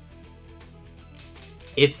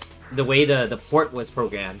it's the way the port was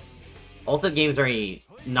programmed. Also, the game's very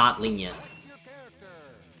not lenient.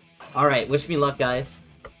 Alright, wish me luck, guys.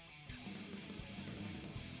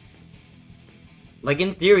 Like,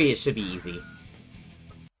 in theory, it should be easy.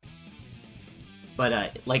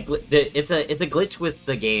 But, like, it's a glitch with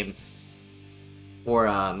the game. Or,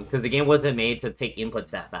 because the game wasn't made to take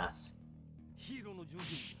inputs that fast.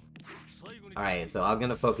 Alright, so I'm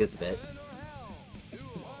gonna focus a bit.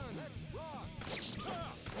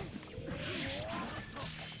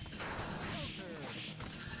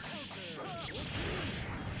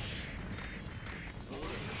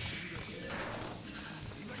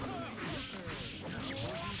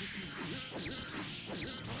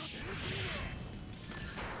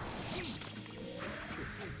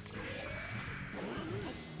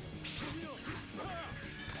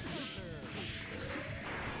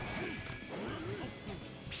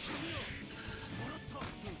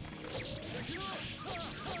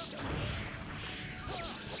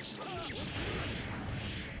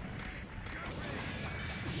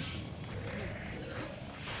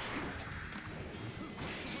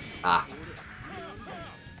 Ah.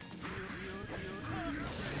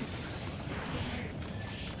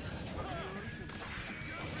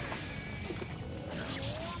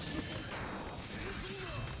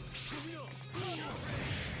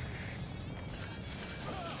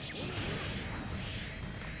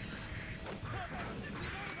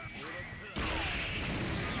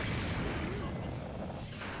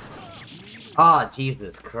 Oh,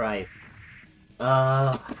 Jesus Christ.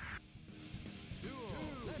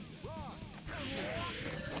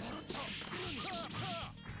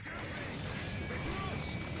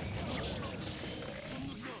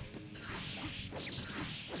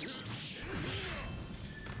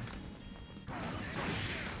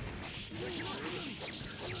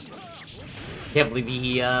 Can't believe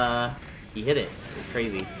he hit it. It's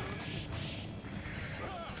crazy.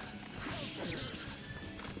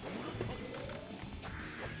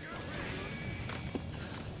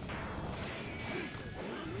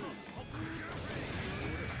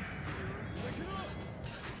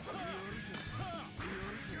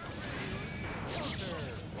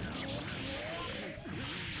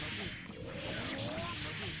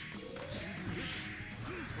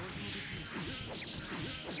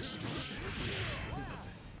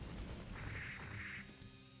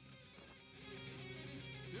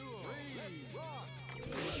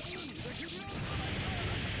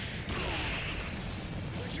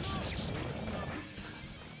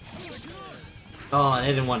 Oh, I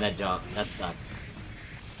didn't want that jump. That sucks.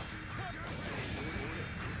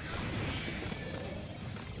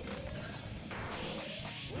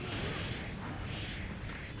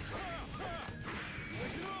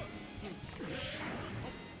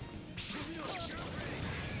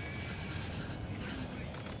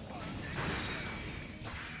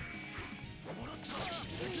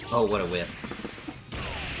 Oh, what a whiff.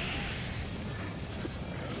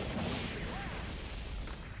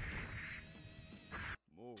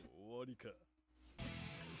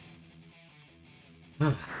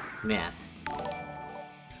 Man.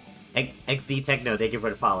 XD Techno, thank you for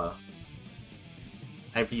the follow.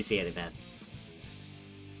 I appreciate it, man.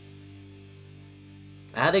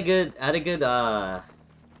 I had a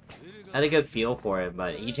good feel for it,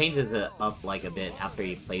 but he changes it up like a bit after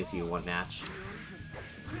he plays you one match.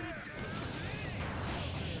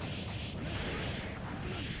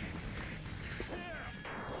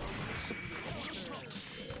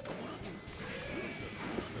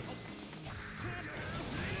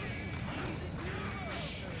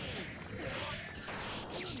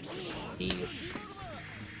 Jeez.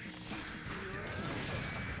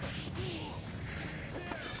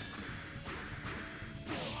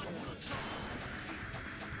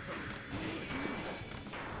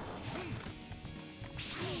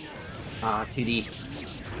 Ah, 2D.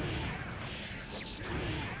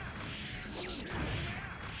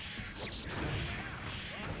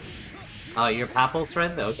 Oh, you're Papple's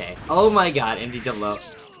friend? Okay. Oh my god, MD jump low.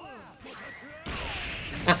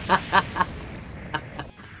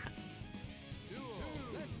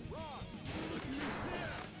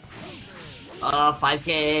 Oh,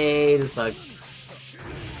 5K! That sucks.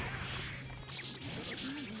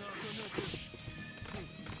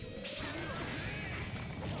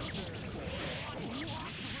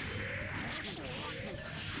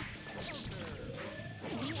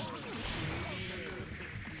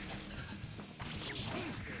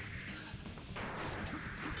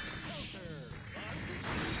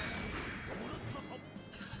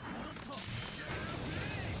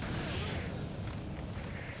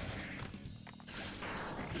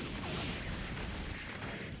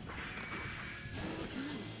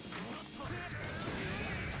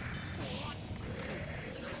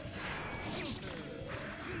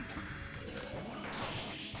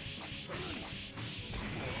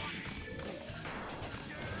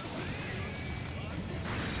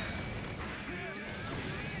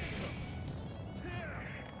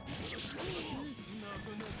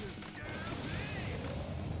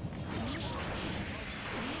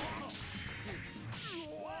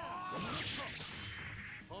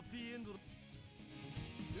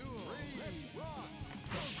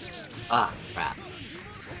 Ah, crap.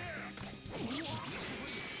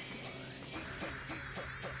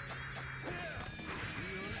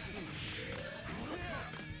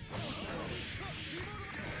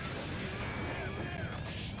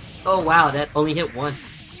 Oh wow, that only hit once.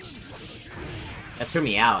 That threw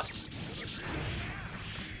me out.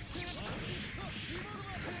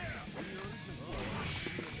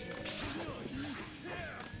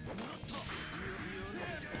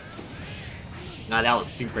 Nah, that was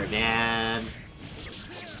Superman.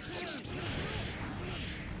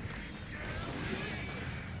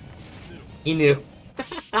 He knew.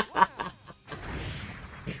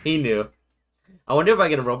 He knew. I wonder if I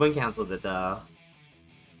can Robo cancel it though.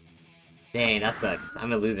 Dang, that sucks.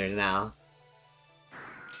 I'm a loser now.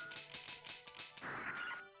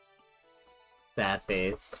 Sad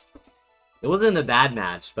face. It wasn't a bad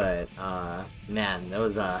match, but man, that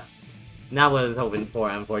was not what I was hoping for,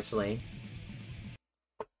 unfortunately.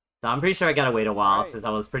 So I'm pretty sure I gotta wait a while since I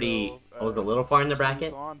was pretty. I was a little far in the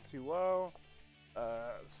bracket. On 2-0.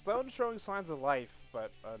 Stone showing signs of life,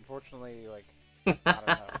 but unfortunately, like, not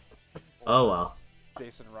enough. Oh well.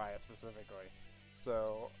 Jason Riot specifically.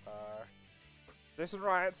 So, Jason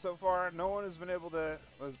Riot so far, no one has been able to.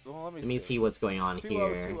 Well, let me see what's going on 2-0,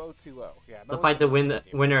 here. 2-0, 2-0. Yeah. So fight the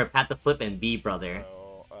winner of Pat the Flip and B Brother.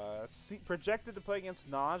 So, projected to play against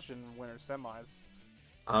Naj in winter semis.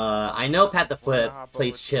 I know Pat the Flip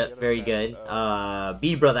plays to Chip the very other good. side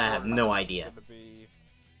B Brother, I have no idea. It's going to be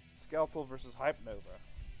Skeletal versus Hype Nova.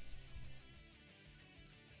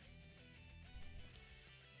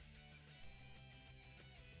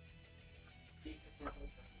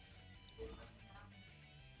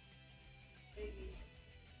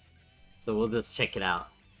 So we'll just check it out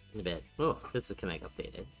in a bit. Oh, this is Connect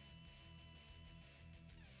updated.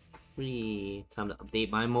 Time to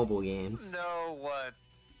update my mobile games. Know what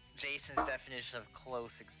Jason's definition of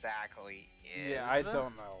close exactly is. Yeah, I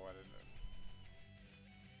don't know what it is.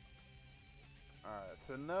 Alright,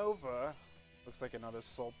 so Nova looks like another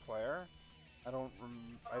Soul player. I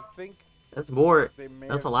think That's more. they may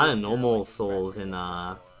That's a have lot of been here, normal like, souls exactly in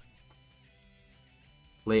what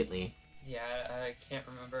lately. Yeah, I can't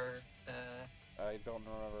remember I don't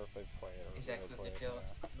remember if they play it. Or exactly if what they they play feel it.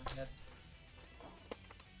 in my head.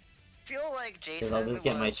 Feel like Jason I'll just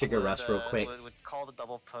get my Sugar Rush real quick. would call the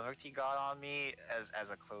double perfect he got on me as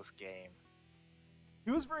a close game.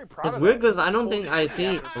 He was very proud It's of weird that. because I don't think I see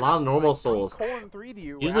a lot of normal souls. Colon 3 to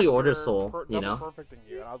you Usually after order soul, you double know? perfecting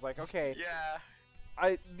you, and I was like, okay, Yeah.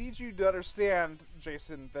 I need you to understand,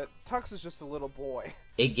 Jason, that Tux is just a little boy.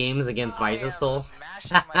 8 games against Visa's soul.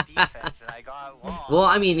 Mashing my defense and I got long. Well,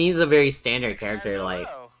 I mean, he's a very standard character. Like,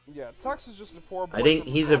 Yeah, Tux is just a poor boy. I think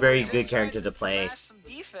from he's a very Colorado. good character to play. Smash some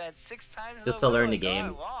defense 6 times in Just a to row learn and the got game.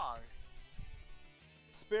 it long.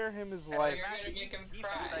 Spare him his And life. you're gonna make him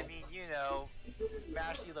Defense, cry. I mean, you know,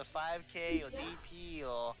 smash either 5k or DP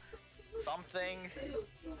or something.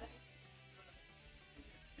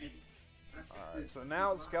 Alright, so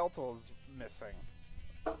now Skeletal is missing.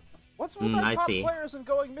 What's with our I top see. players and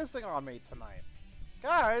going missing on me tonight?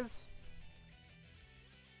 Guys!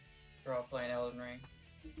 We're all playing Elden Ring.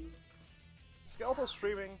 Skeletal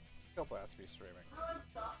streaming. Skeletal has to be streaming.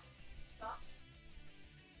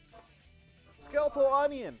 Skeletal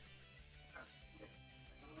Onion!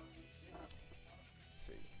 Let's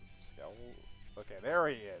see. Skeletal. Okay, there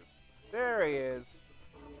he is. There he is.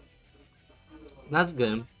 That's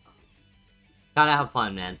good. Gotta have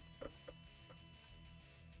fun, man.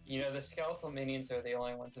 You know, the skeletal minions are the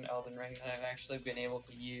only ones in Elden Ring that I've actually been able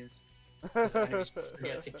to use. Because enemies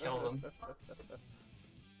forget to kill them.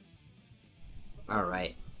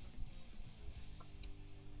 Alright.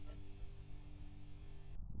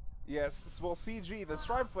 Yes, well, CG, the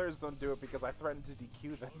Strive players don't do it because I threatened to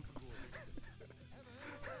DQ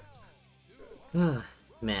them.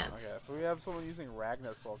 Man. Okay, so we have someone using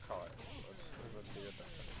Ragnar Soul Colors, which is a weird thing.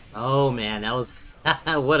 Oh, man. That was...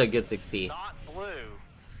 what a good 6P. Not blue.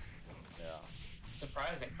 Yeah.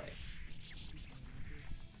 Surprisingly.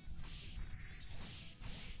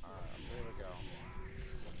 Alright, here we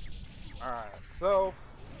go. Alright, so...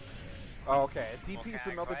 Oh, okay, DP's the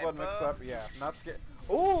Okay, Melted Blood Grandpa. mix-up, yeah, not scared.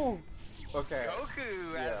 Ooh! Okay.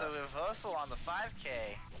 Goku Yeah. has a reversal on the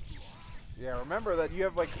 5k. Yeah, remember that you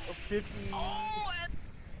have like 50... Oh, and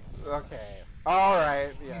Okay.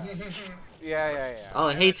 Alright, yeah. Yeah. Oh,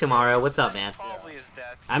 hey, Tomorrow. What's up, man? probably his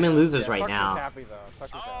death. I'm in losers Yeah, right Tux now. is happy, though. Tux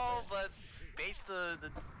is Oh, happy. but base the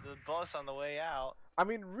boss on the way out. I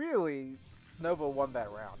mean, really, Nova won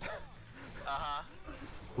that round. Uh-huh.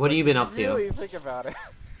 What have you been up to? Really think about it.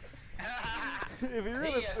 If you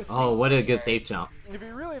really, Oh, what a good safe jump. if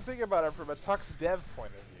you really think about it from a Tux dev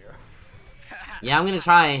point of view. Yeah, I'm gonna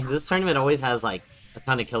try. This tournament always has like a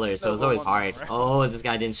ton of killers, so No, it's always one, hard. right? Oh, this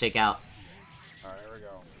guy didn't shake out. Alright, here we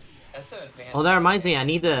go. That's so advanced. Oh, that reminds me. I'm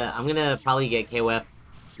gonna probably get KOF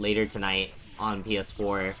later tonight on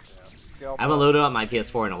PS4. Yeah, scale I haven't loaded up my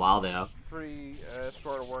PS4 in a while though. pretty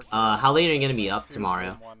short of work. How late are you gonna be up Two,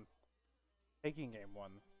 tomorrow? game one. Taking game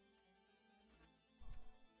 1.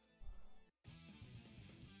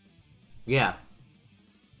 Yeah.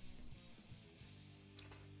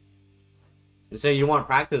 So you want to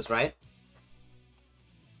practice, right?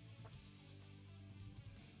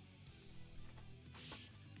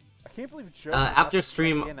 I can't believe Joe. After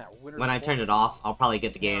stream, when I turn it off, I'll probably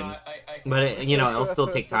get the game. But you know, it'll still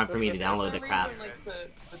take time for me to download the crap. For some reason, like,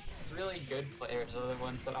 the really good players are the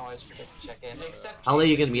ones that always forget to check in. Except How late are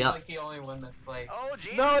you Jason, gonna be he's, up? like the only one that's like. Oh,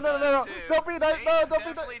 Jason No, does too. don't be nice. No, don't be nice.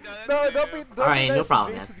 Definitely does No, too. don't be Alright, no nice to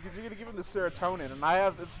problem, Jason because you're gonna give him the serotonin, and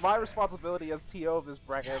it's my responsibility as TO of this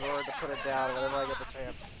bracket in order to put it down whenever I get the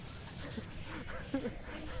chance.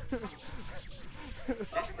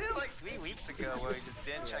 Jason did it like 3 weeks ago where he just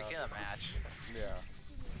didn't check in a match. Yeah,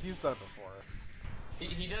 he's done it before.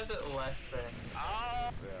 He does it less than. Oh.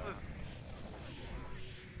 Yeah.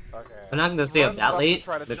 Okay. I'm not gonna stay up Runs that to late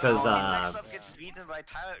try to because jump on. Next up gets beaten by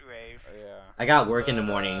Tyrant Rave. Yeah. I got work in the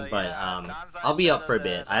morning, but Yeah, I'll be up for a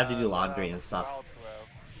bit. I have to do laundry and stuff.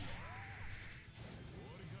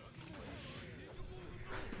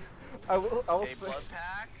 I will Hey, say. blood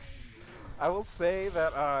pack. I will say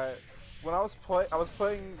that when I was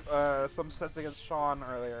playing some sets against Sean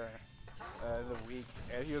earlier in the week,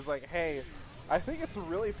 and he was like, "Hey, I think it's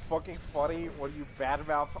really fucking funny when you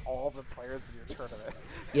badmouth all the players in your tournament."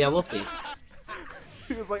 Yeah, we'll see.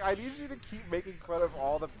 He was like, "I need you to keep making fun of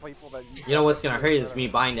all the people that You know what's gonna hurt is me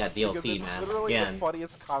buying that because DLC, it's man. literally the Again,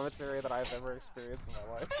 funniest commentary that I've ever experienced in my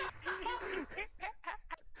life."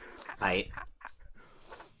 I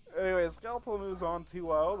Anyway, Skeletal moves on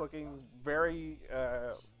 2-0, looking very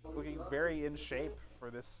in shape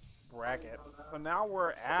for this bracket. So now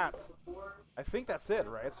we're at, I think that's it,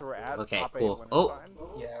 right? So we're at Okay, top 8 cool. winner Oh. sign.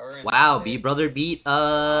 Yeah, we're in. wow, B brother beat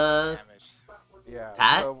Damage. Yeah.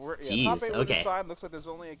 Pat? So we're, Jeez, top 8 winner okay. side. Looks like there's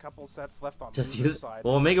only a couple sets left on just this use. side.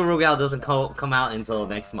 Well, Omega Rugal doesn't come out until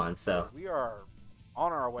next month, so We are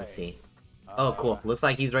on our way. let's see. Oh, cool. Looks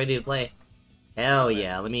like he's ready to play. Hell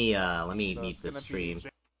yeah! Let me So mute it's the gonna be stream,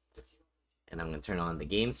 and I'm gonna turn on the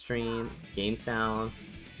game stream, game sound.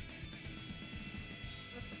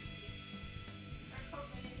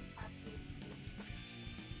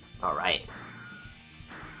 All right,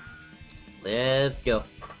 let's go.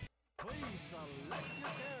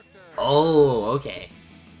 Oh, okay.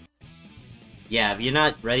 Yeah, if you're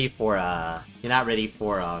not ready for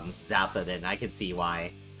Zappa, then I can see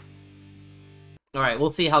why. All right,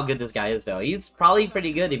 we'll see how good this guy is, though. He's probably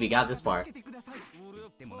pretty good if he got this far.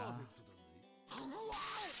 でもな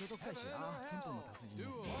聖徳太子や憲法の達人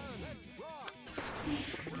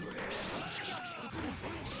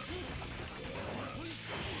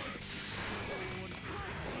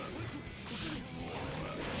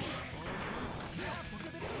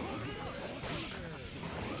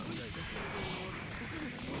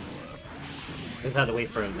Just have to wait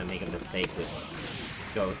for him to make a mistake with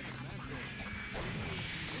Ghost.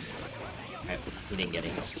 Alright, he didn't get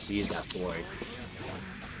it. Let's use that sword.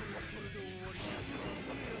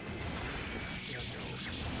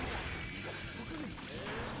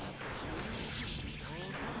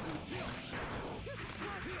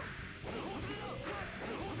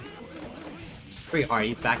 Pretty hard,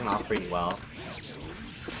 he's backing off pretty well.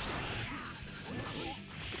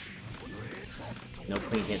 No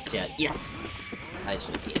clean hits yet. Yes! I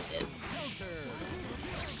should have hit it.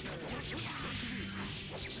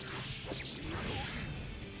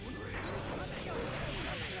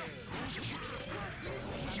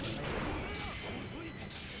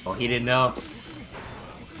 Oh, he didn't know.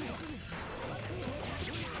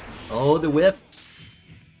 Oh, the whiff!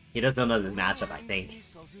 He doesn't know this matchup, I think.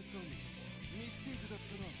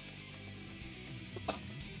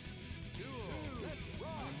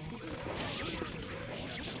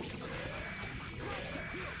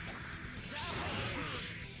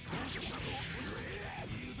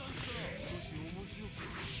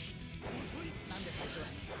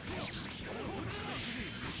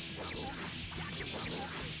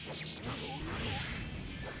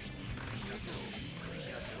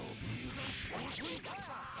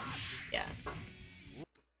 Yeah.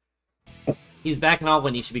 He's backing off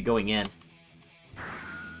when he should be going in.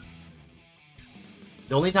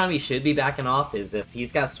 The only time he should be backing off is if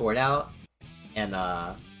he's got sword out and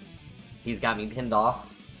he's got me pinned off,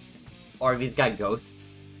 or if he's got ghosts.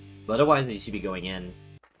 But otherwise he should be going in.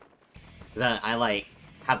 Cause I like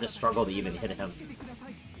have to struggle to even hit him.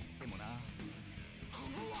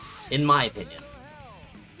 In my opinion.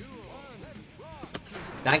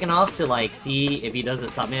 Backing off to like see if he does a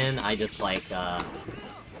summon, I just like I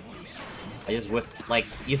just whiff, like,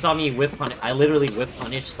 you saw me whiff punish, I literally whiff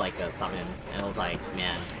punished like a summon, and I was like,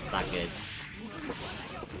 man, it's not good.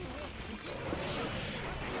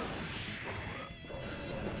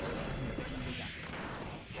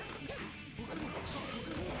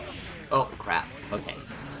 Oh crap, okay.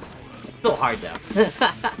 Still hard though.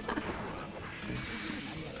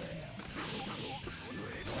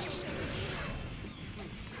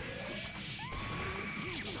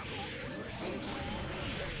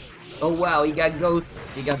 Oh wow, he got ghost,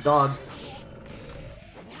 he got dog.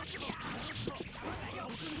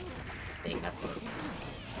 Dang, that sucks.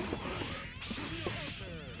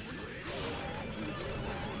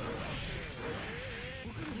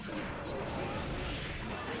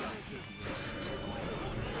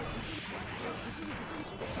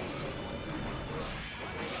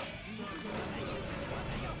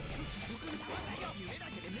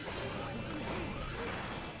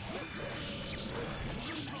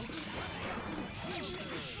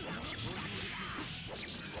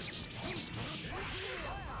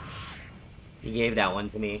 He gave that one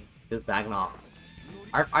to me. Just backing off.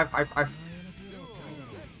 Arf, arf, arf, arf.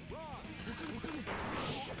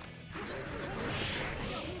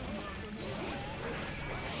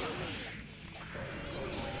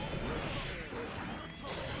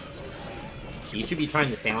 You should be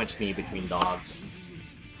trying to sandwich me between dogs.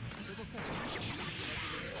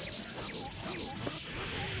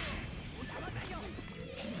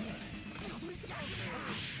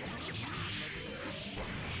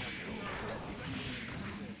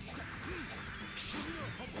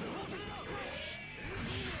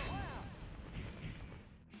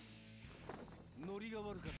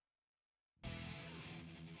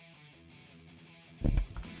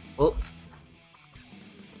 Oh.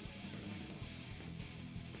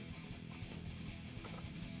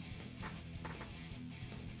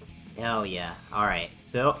 Hell yeah. Alright,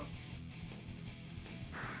 so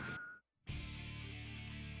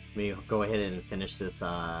let me go ahead and finish this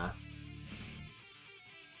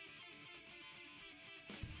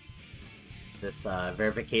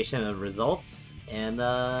verification of results, and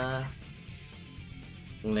I'm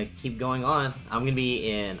gonna keep going on. I'm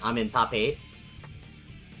in top 8.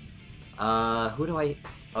 Who do I...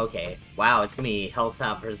 Okay, wow, it's gonna be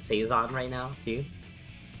Hellsap versus Saison right now, too.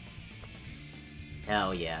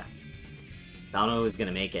 Hell yeah. So I don't know who's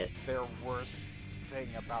gonna make it. Their worst thing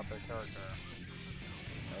about their character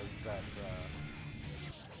is that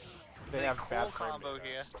they have bad combo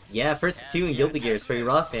here. Yeah, first 2 in Guilty Gear is pretty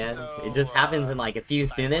rough, man. It just happens in like a few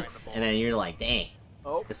minutes, and then you're like, dang,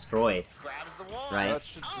 destroyed. Grabs the wall. Right? That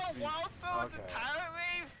should just be... Okay.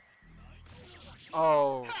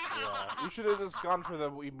 Oh, yeah. You should have just gone for the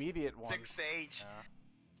immediate one. 6H. Yeah.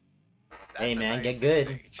 Hey man, get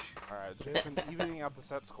good. Alright, Jason, evening out the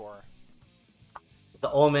set score. The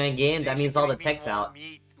old man game, that means all the tech's out.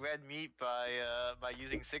 Red meat by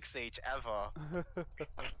using 6H ever.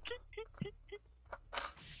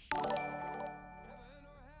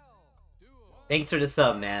 Thanks for the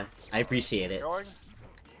sub, man. I appreciate it. Going?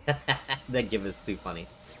 That give is too funny.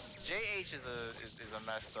 JH is a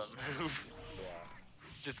messed up move. Yeah.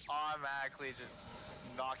 Just automatically just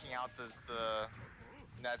knocking out the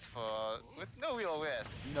nets with no real risk.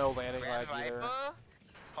 No landing Grand lag either. Viper,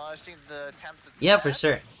 punishing the attempt at Yeah, for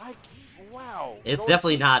sure. Wow. It's Going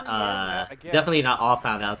definitely for not again. definitely not all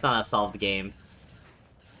found out. It's not a solved game.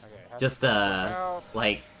 Okay, have Just to check out.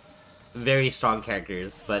 like very strong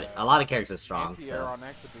characters, but a lot of characters are strong. Anti-air So on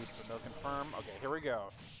X, a boost, but no confirm. Okay, here we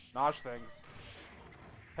go. Notch things.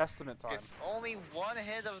 Testament time. It's only one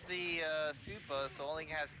hit of the super, so only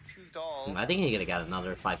has 2 dolls. I think he could have got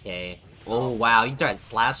another 5k. Oh wow, you tried to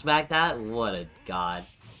slash back that? What a god.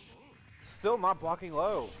 Still not blocking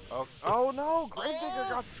low. Oh no, Gravedigger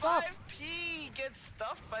got stuffed. 5P gets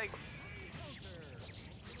stuffed by...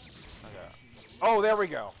 Okay. Oh, there we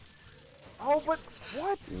go. Oh, but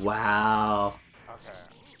what? Wow. Okay.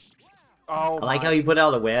 Oh, I like how you put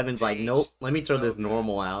out a web and like, nope, let me throw this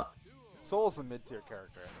normal out. Soul's a mid-tier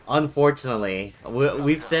character. Unfortunately,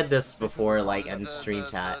 we've said this before, like in stream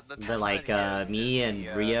chat, but like me and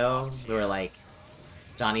Rio, who are like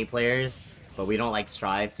Johnny players, but we don't like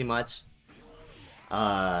strive too much.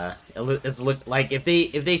 It's look like if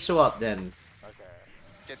they show up, then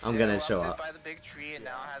Okay. I'm gonna show up. By the big tree and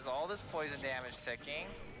now has all this poison damage ticking.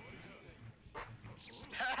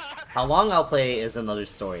 How long I'll play is another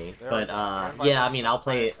story, but yeah, I mean I'll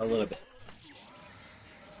play it a little bit.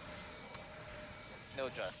 No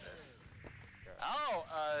justice. Oh,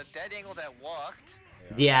 dead angle that walked.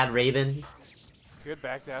 The ad Raven. Good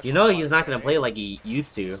backdash. You know he's not gonna play like he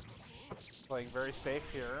used to. Playing very safe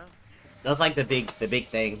here. That's like the big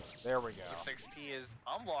thing. There we go. The 6P is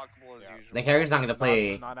unblockable as usual. The character's not gonna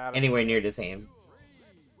play Not out of anywhere his- near the same.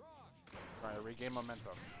 Trying to regain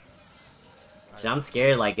momentum. So I'm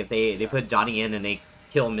scared like if they put Johnny in and they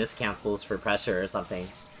kill miss cancels for pressure or something.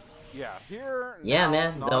 Yeah, here. Yeah, now,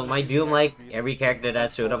 man, Naj they is might do him gonna like be every character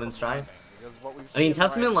that showed up in Strive. Because what we've I mean, seen,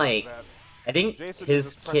 Testament, right, is like, that I think Jason his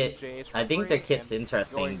is just pressing kit, JH for I think their free kit's and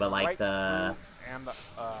interesting, going but like right the, through and,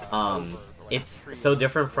 over, like, it's trees. so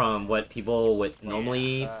different from what people would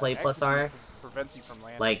normally play Exodus plus R. prevents you from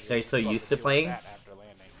landing. Like, they're so You still have used to deal with playing. that after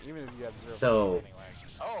landing, even if you have 0% So, landing lag.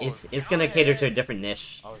 Oh, It's gonna cater to a different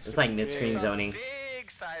niche. Oh, it's It's gonna like be mid-screen big. zoning,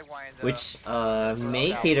 Big sidewinder. which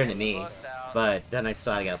may cater to me, but then I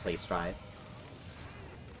still gotta play Strive.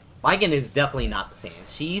 Lycan is definitely not the same.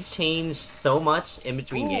 She's changed so much in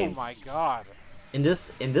between games. Oh my god. In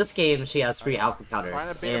this game, she has 3 output counters.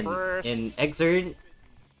 Trying to bait a burst. In Exerd,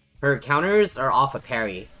 her counters are off a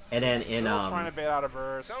parry, and then in Still trying to bait out a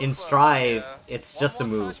burst. So in close, Strive, yeah. it's One just a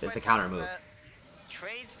more move. touch It's a by counter move.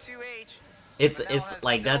 Trades 2H. It's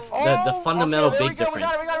like that's the Oh, fundamental okay, there we big go, we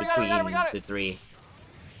difference got it, we got it, we got it, we got it. between the 3.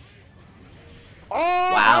 Oh,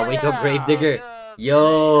 Wow, wake up, yeah! Gravedigger.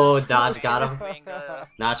 Yo, Dodge got him.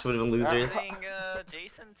 Notch would have been losers.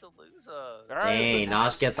 Jason to loser. Alright, Dang,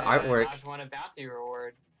 Notch gets artwork. Naj won a bounty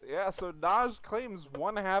reward. Yeah, so Naj claims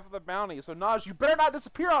 1/2 of the bounty. So Naj, you better not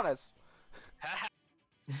disappear on us.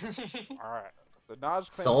 Alright. So Naj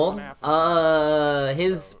claims Soul? 1/2.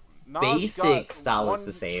 His Naj basic got style is one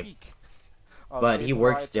the same, cheek of but he Jason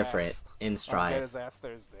works Wright's different ass in on Get Strive. His Ass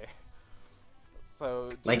Thursday. So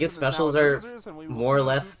Like his Jason is now specials are losers, and we will more or see who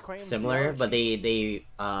less claims the similar, other but cheek. they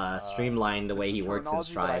streamline the This way is he works in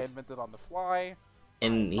terminology that I Strive, invented on the fly.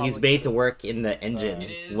 and he's Probably made to could've- work in the engine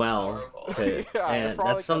It is well. horrible. to- Yeah, I and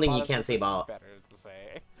probably that's something could've you can't say about better to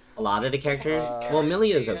say. a lot of the characters. Uh, Well,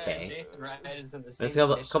 Millie is Yeah, okay. Jason Wright is in the There's same a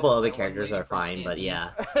condition couple as other that one characters lady are from fine, but TNT.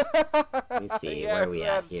 yeah. Let me see, where are we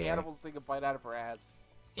at here? Cannibals take a bite out of her ass.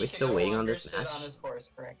 He We're can still no waiting on longer this sit match? on his horse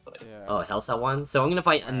correctly. Yeah. Oh, Hellsat won. So I'm gonna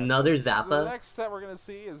fight another The Zappa. next set we're gonna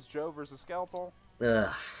see is Joe versus Scalpel.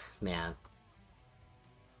 Ugh, man.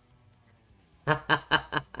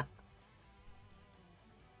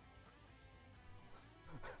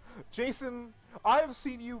 Jason, I've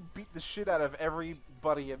seen you beat the shit out of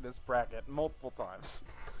everybody in this bracket multiple times.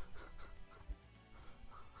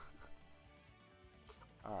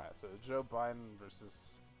 Alright, so Joe Biden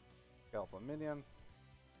versus Scalpel Minion.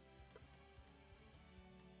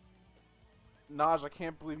 Naj, I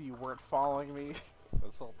can't believe you weren't following me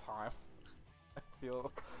this whole time. I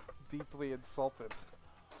feel deeply insulted.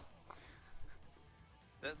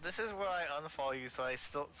 This is where I unfollow you, so I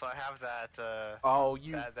have that Oh,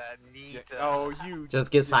 you. that need. Oh, you.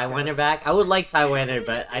 Just get Sidewinder back. I would like Sidewinder,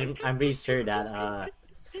 but I'm pretty sure that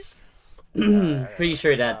pretty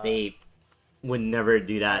sure that they would never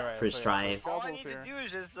do that Alright, for so yeah, Strive. so All I need Scalpel's to do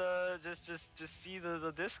is just see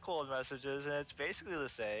the Discord messages, and it's basically the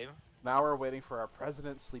same. Now we're waiting for our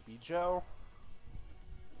president, Sleepy Joe.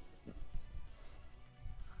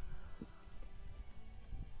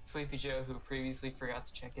 Sleepy Joe, who previously forgot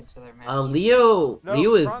to check into their match. Leo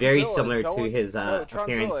is very Tronzilla, similar to don't- his no,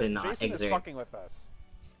 appearance Tronzilla, in Jason is Exert. fucking with us.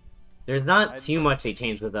 There's not too much they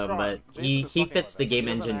changed with him, Tron, but Jason he is fucking fits with the us. game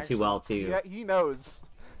He doesn't engine too well too. Yeah, he knows.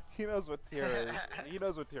 He knows what tier. He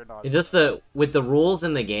knows what tier not. It's just with the rules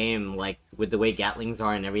in the game, like with the way Gatlings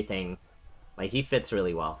are and everything, like he fits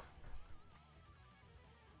really well.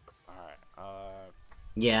 Alright,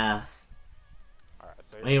 Yeah, alright,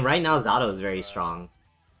 so I mean right now Zato is very strong,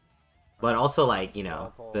 but also like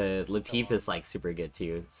the Latif is like super good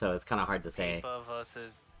too, so it's kind of hard to say. Tifa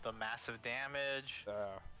versus the massive damage.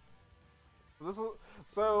 This is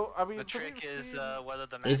so. I mean, The so trick we've is seen- whether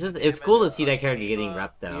the It's massive it's cool to damage see that character getting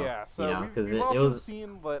rep though. Yeah, so you know, we've, because we've it also was.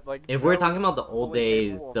 seen that, like, If we're Joe's talking about the old fully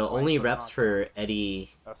days, capable of the only playing reps for non-contest,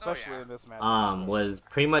 Eddie especially yeah. in this match, was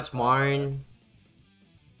pretty much Marn.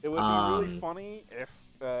 It would be really um, funny if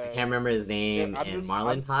I can't remember his name, I'm and just-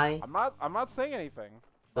 Marlon Pie. I'm not saying anything.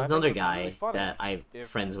 There's I think another it would be guy really funny that I'm if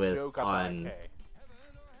friends with Joe got the on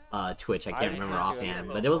IK. Twitch. I I can't just remember think it would offhand,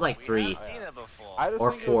 be but it was like We 3 have seen it before. I just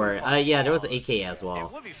or think it would be 4. funny. Yeah, there was AK as It well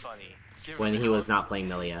would be funny. given when he was not playing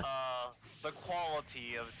Milia. the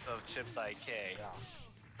quality of Chip's IK. Yeah.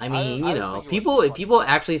 I mean, I you just know, think it would people be if funny. people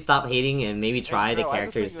actually stop hating and maybe try the no, I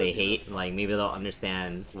just characters think it they would be really hate, like maybe they'll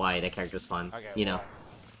understand why the character's fun. Okay, You know, well,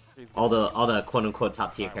 he's good. all the quote unquote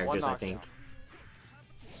top tier Alright, one characters. I think. knockdown.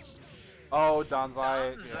 Oh,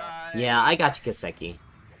 Donzai. Yeah. Yeah, I got you, Kaseki.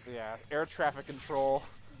 Yeah. Air traffic control.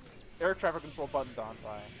 air traffic control button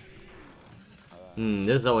Danzai.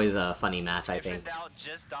 This is always a funny match, I If in think. doubt,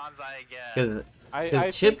 just Danzai again.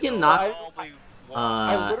 Because Chip can knock Probably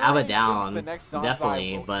won't. Abba think down, the next Danzai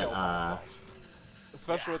definitely, will but kill himself.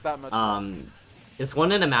 Especially with that much risk. it's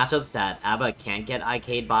one of the matchups that Abba can't get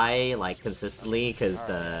IK'd by, like, consistently, because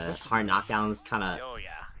the hard knockdown's kind of... Oh yeah.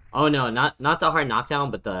 Oh no, not the hard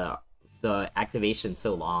knockdown, but the activation's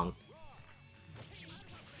so long.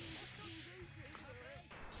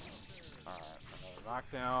 Alright, another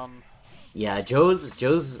knockdown. Yeah,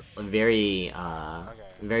 Joe's a very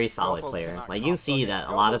very solid player. Like, you can see that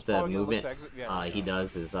a lot of the movement he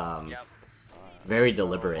does is very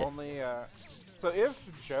deliberate. So if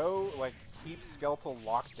Joe like keeps Skeletal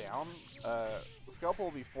locked down, Skeletal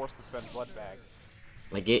will be forced to spend Blood Bag.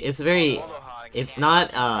 Like it's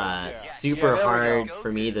not super hard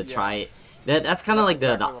for me to try it. That's kind of like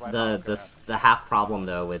the half problem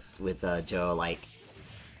though with Joe, like,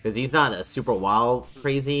 because he's not a super wild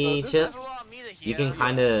crazy Chip. You can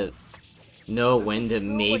kind of know when to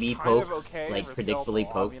maybe poke, like predictably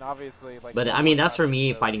poke. But I mean that's for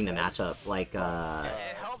me fighting the matchup. Like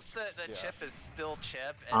It helps that the Chip is still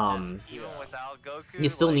Chip, and even without Goku, you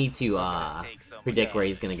still like, need to take so much predict where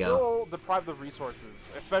he's gonna go. Still deprived of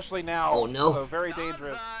resources, especially now. Oh no! So very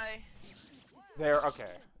dangerous. There. Okay.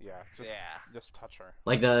 Yeah. Just touch her.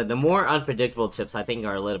 Like the more unpredictable Chips, I think,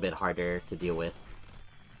 are a little bit harder to deal with.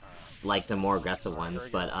 Like the more aggressive ones,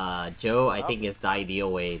 but Joe, I think, is the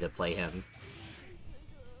ideal way to play him.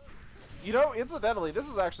 You know, incidentally, this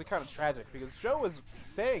is actually kind of tragic because Joe was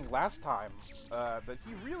saying last time that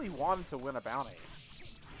he really wanted to win a bounty.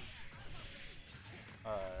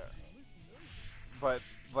 But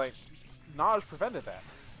like, Naj prevented that.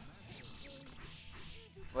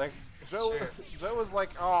 Like Joe was like,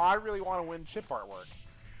 "Oh, I really want to win chip artwork."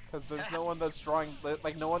 Because there's no one that's drawing,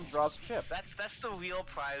 like, no one draws chip. That's the real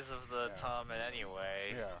prize of the tournament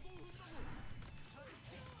anyway. Yeah.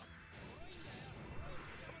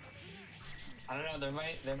 I don't know.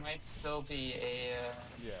 There might still be a.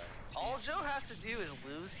 Yeah. All Joe has to do is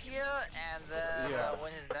lose here and then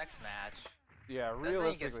win his next match. Yeah,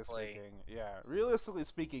 realistically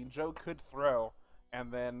speaking, Joe could throw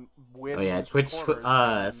and then win. Oh yeah, each Twitch.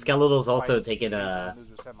 quarters Skeletal's also taken a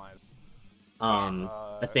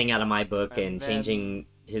thing out of my book and changing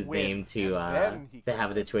his name to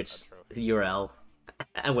have the Twitch URL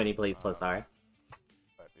when he plays +R.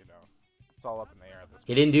 But you know, it's all up in the air at this point.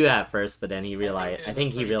 He didn't do that at first, but then he realized. I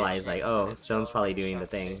think he realized, like, oh, Stone's probably doing the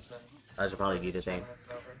thing. I should probably do the thing.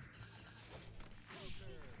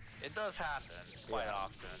 It does happen quite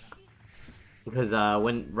often. Because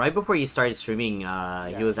right before you started streaming,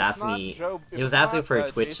 he was asking me. He was asking for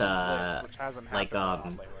Twitch like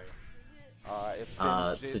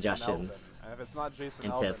suggestions and, if it's not Jason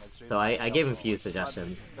and Elvin, tips. it's Jason So I gave him a Skeletal. few It's not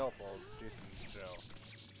suggestions. Jason Skeletal, it's Jason Joe.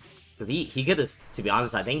 Cause he could have, to be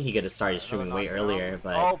honest, I think he could have started streaming way earlier,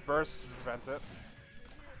 but Oh, burst prevent it.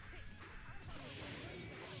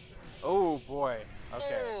 Oh boy.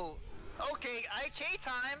 Okay. Oh, okay, IK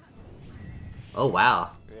time. oh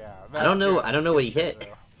wow, Yeah. I don't know what he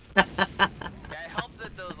hit. Yeah, it helped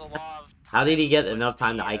that there was a lot of. How did he get enough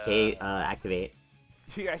time to IK activate?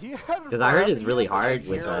 Yeah, he had. Because I heard it's really he had like hard a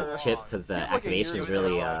with year- Chip, because the he had like a activation year is or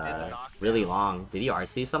really so. really long. Did he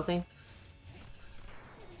RC something?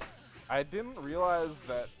 I didn't realize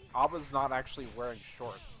that Abba's not actually wearing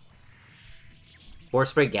shorts. Force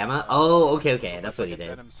Spray Gamma? Oh, okay, that's what he Like a did.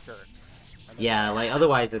 denim skirt. And then- Yeah, like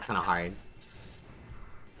otherwise it's kind of hard.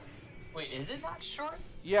 Wait, is it not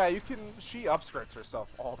shorts? Yeah, you can. She upskirts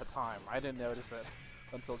herself all the time. I didn't notice it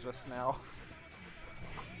until just now.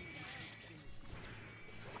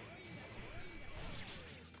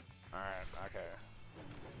 Alright, okay.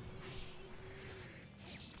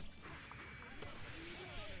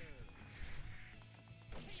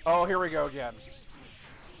 Oh, here we go again.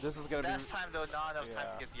 This is gonna Last be. time though, not enough time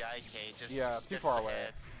Yeah. to get the IK. Just Yeah, too just far the away.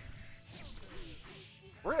 head.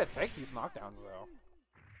 We're gonna take these knockdowns though.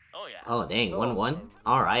 Oh yeah. Oh dang, Still 1-1. a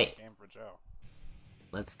All right, Game for Joe.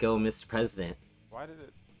 let's go, Mr. President. Why did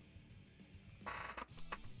it?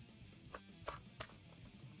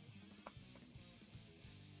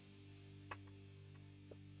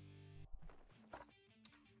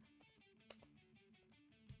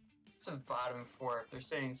 It's a bottom four. If they're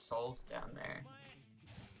saying souls down there.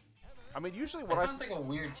 I mean, usually That when sounds like a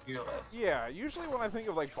weird tier list. Yeah, usually when I think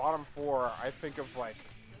of like bottom four, I think of like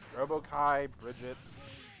Robo-Kai, Bridget.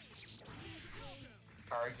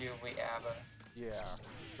 Arguably ABBA. Yeah,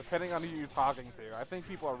 depending on who you're talking to. I think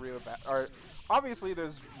people are really bad. Or obviously,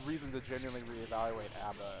 there's reason to genuinely reevaluate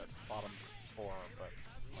ABBA at bottom four, but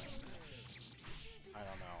like, I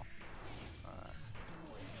don't know.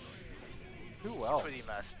 Who else? Pretty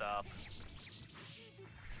messed up.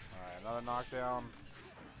 Alright, another knockdown.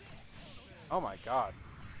 Oh my god.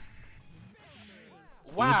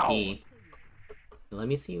 Wow! EP. Let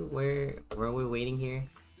me see where we're waiting here.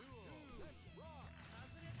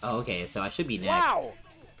 Oh, okay, so I should be next. Wow!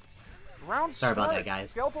 Round Sorry about start. that,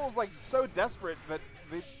 guys. Skeletal was like so desperate that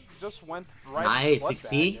they just went right. Nice, to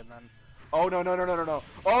 6P. and then... Oh no no no no no no!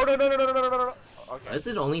 Oh no no no no no no no no! Okay. Is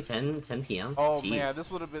it only 10 p.m.? Oh Jeez. man, this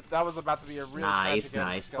would have been. That was about to be a real. Nice, tragic end for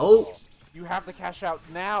nice. Skeletal. Oh! You have to cash out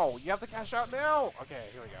now. You have to cash out now. Okay,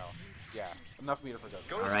 here we go. Yeah, enough meter for Goku.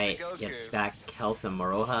 Goes Alright, to Goku. gets back health and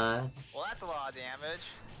Moroha. Well, that's a lot of damage.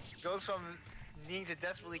 Goes from needing to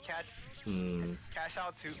desperately cash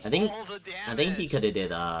out to I think all the damage. I think he could have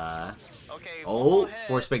did Okay. oh, full hit.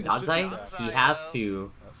 Force Break This should be Donsai? death. He has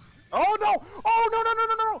to. Oh no! Oh no no no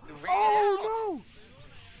no no! Oh no!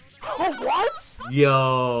 Oh what?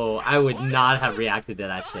 Yo, I would not have reacted to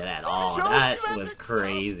that shit at all. Joe That spent- was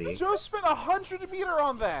crazy. Joe spent 100 meter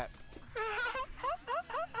on that.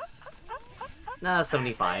 Nah,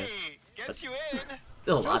 75. Hey, gets you in.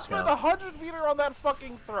 Still a Joe lot spent though. 100 meter on that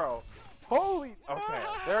fucking throw. Holy. Okay,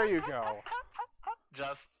 there you go.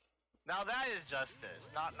 Just now that is justice.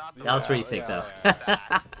 Not the That was pretty Yeah, sick yeah, though.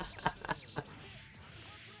 yeah.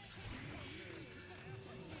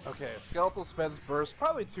 Okay, Skeletal spends burst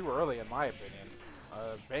probably too early in my opinion.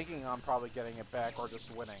 Banking on probably getting it back or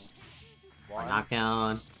just winning. One.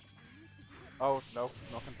 Knockdown. Oh no,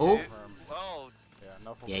 no Oh. confirm. Oh, Yeah,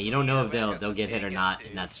 no. Yeah, you don't know if they'll get hit or not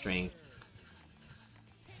in that string.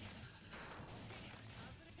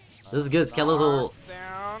 This is good, Skeletal.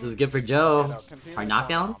 Knockdown. This is good for Yeah, Joe. no, continue Our the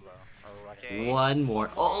knockdown. combo. Or like- Okay. One more.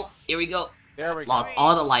 Oh, here we go. There we Lost go.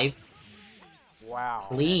 all the life. Wow.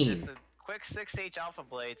 Clean. just a quick 6H Alpha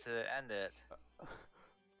Blade to end it.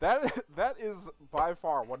 That is by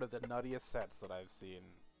far one of the nuttiest sets that I've seen.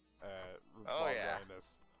 Oh, while yeah. doing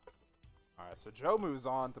this. All right, so Joe moves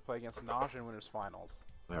on to play against Nash in Winners Finals.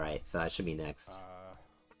 Alright, so I should be next.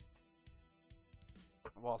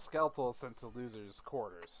 While Skeletal is sent to losers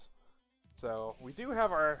quarters. So we do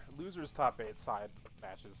have our losers top 8 side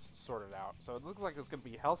matches sorted out. So it looks like it's going to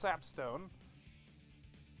be Hellsap Stone,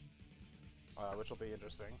 which will be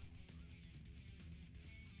interesting.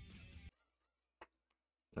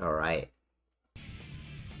 Alright.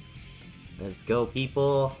 Let's go,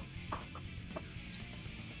 people.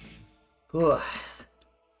 Whew.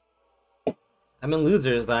 I'm in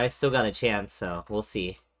losers, but I still got a chance, so we'll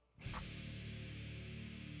see.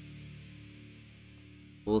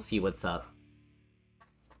 We'll see what's up.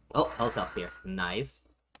 Oh, Hellsap's here. Nice.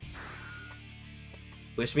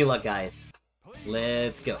 Wish me luck, guys.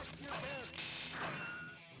 Let's go.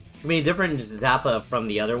 It's gonna be a different Zappa from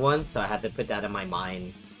the other one, so I had to put that in my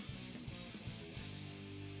mind.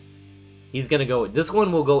 He's gonna go. This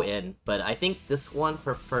one will go in, but I think this one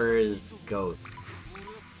prefers ghosts.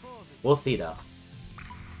 We'll see though.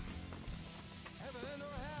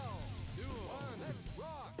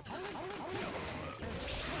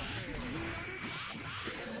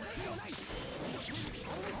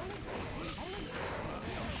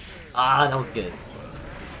 Ah, that was good.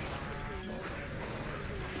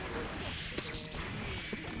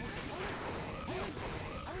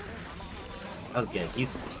 That was good. He's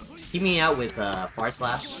keep me out with bar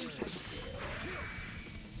slash.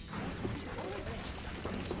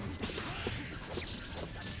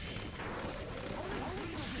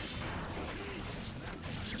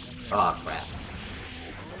 Oh crap.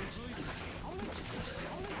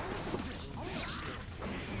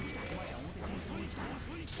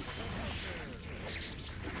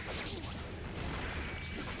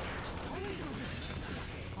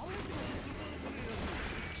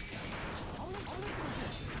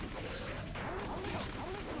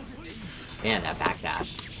 Man, that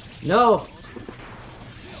backdash. No!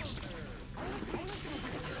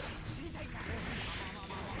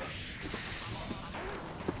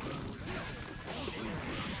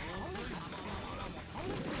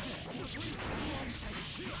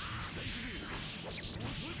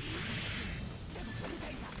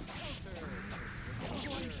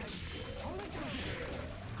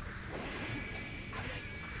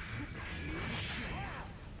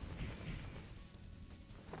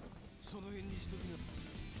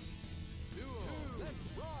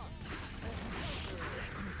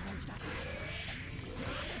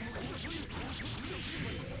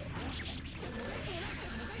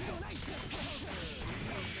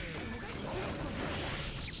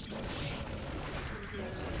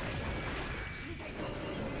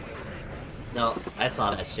 No, I saw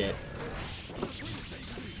that shit.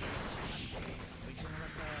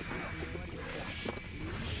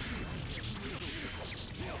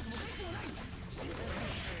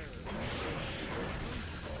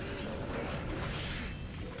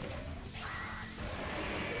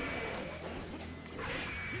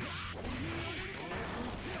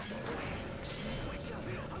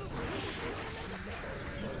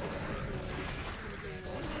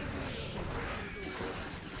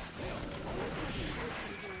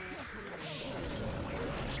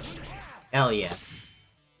 Hell yeah.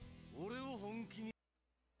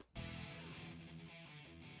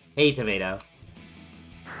 Hey, Tomato.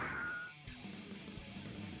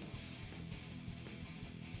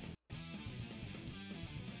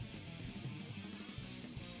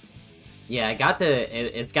 Yeah, I got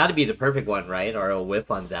the. It's got to be the perfect one, right? Or a whiff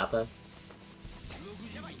on Zappa.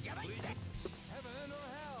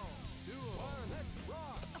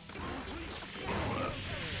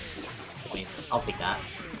 I mean, I'll take that.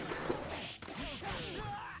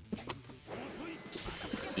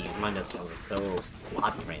 Jeez, my Nesco is so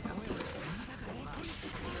sloppy right now.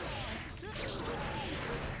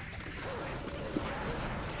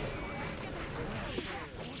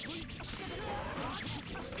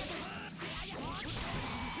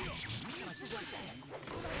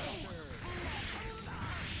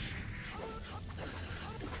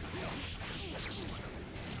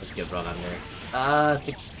 Let's get run on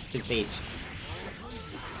there. The page.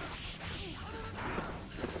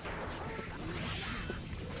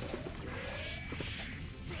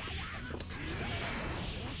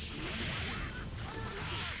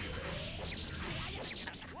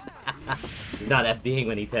 He's not FDing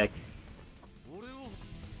when he texts.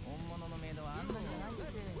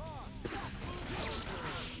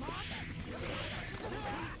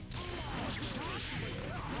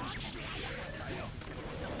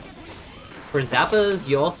 For Zappas,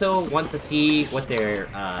 you also want to see what their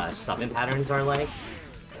summon patterns are like.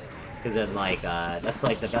 Because then, like, that's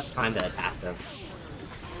like the best time to attack them.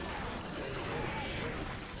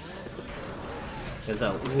 There's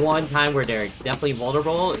a one time where they're definitely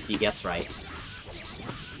vulnerable if you guess right.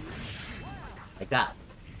 Like that.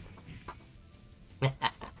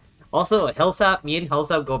 Also, Hellsap, me and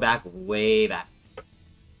Hellsap go back way back.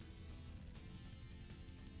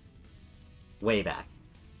 Way back.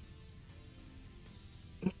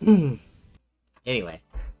 Anyway.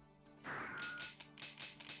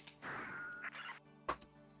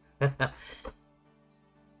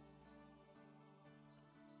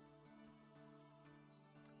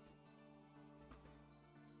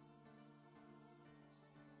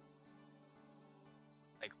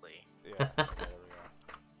 Likely. Yeah, there we go.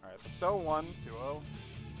 Alright, so still 1, 2-0.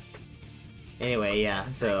 Anyway, yeah,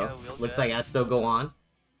 so Real looks good. like I still go on.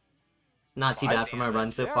 Not too bad for my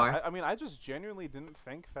run so Yeah, far. I mean, I just genuinely didn't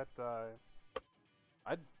think that,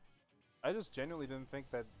 I just genuinely didn't think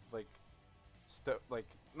that, like,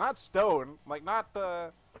 not Stone, like, not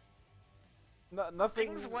the...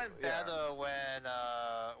 nothing... Things went yeah. better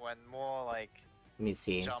when more like Let me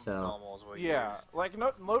see. jump So normals were Yeah, used. like,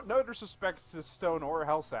 no disrespect to Stone or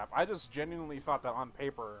Hellsap, I just genuinely thought that on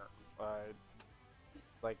paper,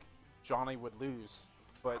 like, Johnny would lose.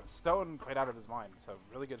 But Stone played out of his mind, so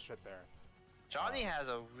really good shit there. Johnny has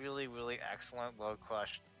a really, really excellent low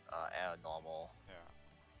crush air normal. Yeah.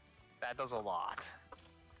 That does a lot.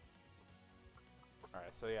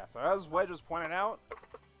 Alright, so yeah, so as Wedge was pointed out,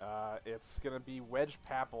 it's gonna be Wedge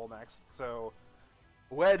Papple next. So,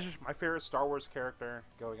 Wedge, my favorite Star Wars character,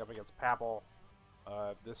 going up against Papple.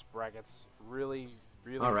 This bracket's really,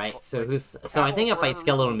 really... alright, so like, who's so I think I Papple, fight for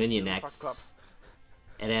Skeletal whatever reason, Minion really fucked up. next.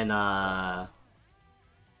 And then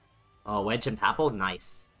oh, Wedge and Papple?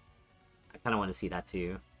 Nice. I kinda wanna see that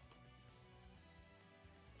too.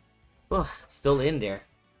 Oh, still in there.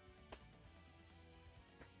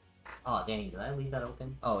 Oh dang, did I leave that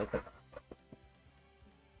open? Oh, it's open.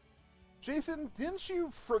 Jason, didn't you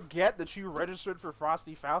forget that you registered for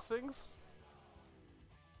Frosty Faustings?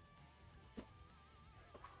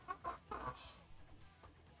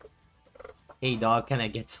 Hey dog, can I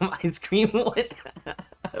get some ice cream?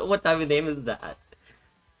 What type of name is that?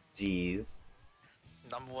 Jeez.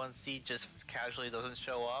 Number 1 seed just casually doesn't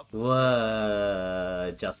show up.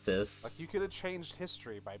 What justice? Like, you could have changed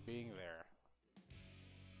history by being there.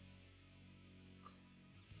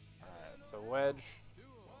 Alright, so Wedge.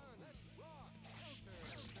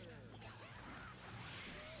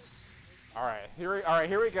 Alright, here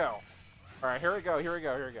we go. Alright, here we go.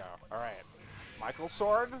 Alright. Michael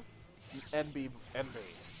Sword, NB.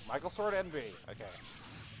 Michael Sword, NB. Okay.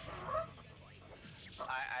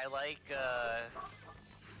 I like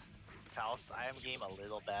Faust item game a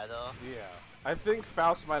little better. Yeah. I think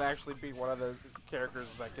Faust might actually be one of the characters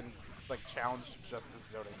that can, like, challenge Justice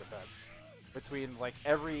zoning the best. Between, like,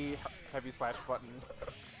 every heavy slash button,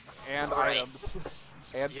 and items,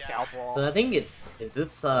 and Yeah. scalpel. So I think is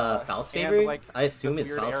this Faust and, favorite? like, I assume the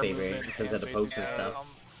it's weird Faust air favorite movement because and of the JT pokes and Yeah, stuff.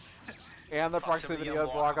 And the proximity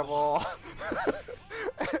Proximity unblockable.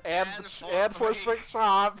 and And force force strength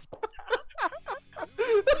chop.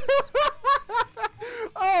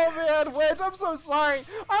 Oh Oh man, Wedge, I'm so sorry.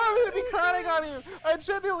 I'm gonna be crying on you. I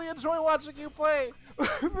genuinely enjoy watching you play.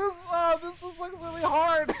 This just looks really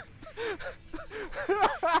hard.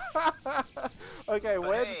 Okay, But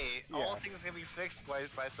Wedge. hey, Yeah. all things can be fixed by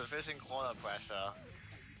sufficient corner pressure.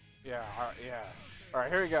 Yeah, yeah. All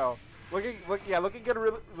right, here we go. Looking good.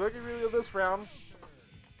 Looking really good this round.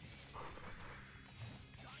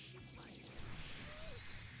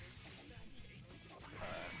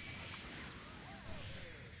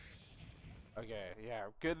 Okay, yeah,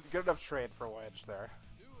 good enough trade for Wedge there.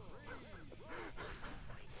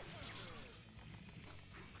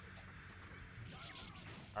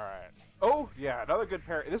 All right. Oh yeah, another good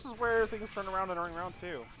pair. This is where things turn around during round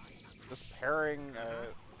 2. Just pairing. And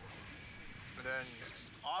then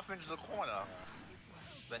off into the corner.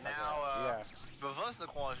 But now, yeah. reverse the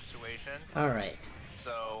corner situation. Alright.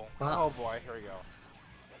 So, Wow. Oh boy, here we go.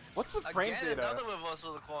 What's the frame again, data? another reverse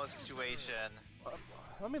of the corner situation.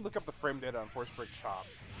 Let me look up the frame data on Force Break Chop.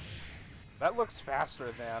 That looks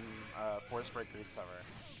faster than Force Break Great Summer.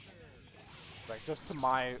 Like just to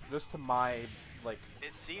my like.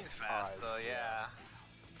 It seems fast, eyes, so yeah.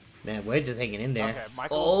 Man, Wedge is hanging in there. Okay,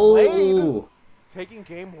 Michael Oh! Blade taking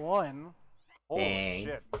game 1. Holy Dang.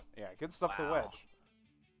 shit! Yeah, good stuff to Wow. Wedge.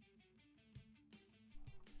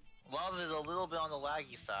 Love is a little bit on the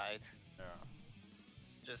laggy side. Yeah.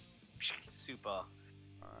 Just super.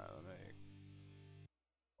 Alright, let me.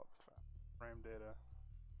 Frame data.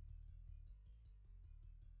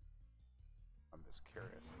 I'm just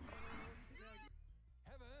curious.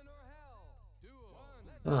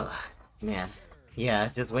 Ugh, man. Yeah,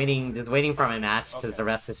 just waiting for my match because the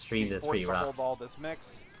rest of the stream is pretty Forced to rough. hold all this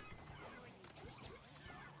mix.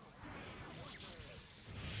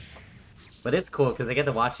 But it's cool because I get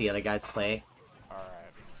to watch the other guys play. Alright.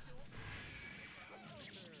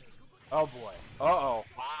 Oh boy. Uh-oh.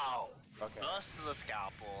 Wow. Okay. Thus to the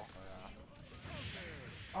scalpel.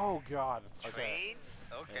 Oh god. Okay. Trades?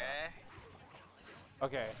 Okay.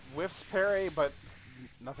 Okay. Whiffs parry, but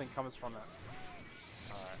nothing comes from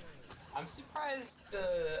it. Alright. I'm surprised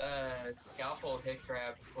the scalpel hit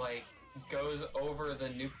grab like goes over the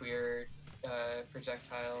nuclear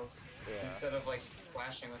projectiles instead of like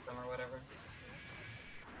flashing with them or whatever.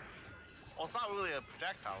 Well, it's not really a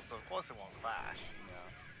projectile, so of course it won't flash.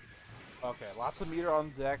 Yeah. Okay, lots of meter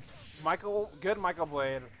on deck. Good Michael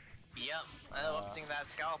Blade. Yep, I don't think that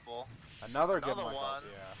scalpel. Another good Another Michael. one.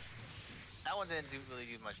 Yeah. That one didn't really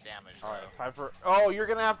do much damage. All right, though. time for. Oh, you're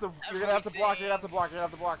gonna have to block. You're gonna have to block. Block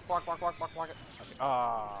it. Okay.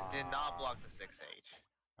 Ah. Did not block the 6H.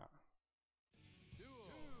 Okay.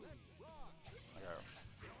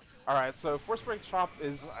 All right, so Force Break Chop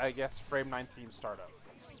is, I guess, frame 19 startup.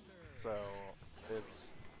 So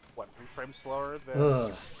it's what, 3 frames slower than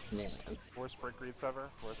Ugh, man. Force Break Greed Sever.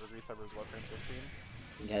 Force Break Greed Sever is what, frame 16?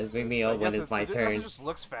 You guys make me up when it's my It turn. just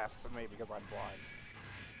looks fast to me because I'm blind.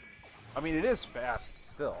 I mean, it is fast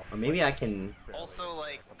still. Or maybe I can Also,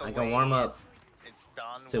 like, the I can way warm up it's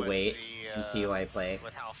done to with wait the, and see who I play.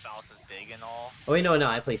 with how Faust is big and all. Oh wait, no,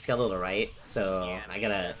 I play skeletal, right? So Yeah, I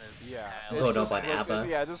gotta. Yeah. I'm it going just up on look- ABBA.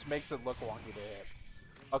 Yeah, it just makes it look wonky to hit.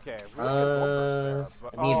 Okay, really good gold burst there.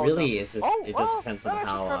 But, I mean, really, no. it's just Oh, it just well, depends that on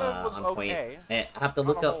how actually kind of was on point. okay. I have to Not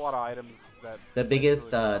look a up whole lot of items that the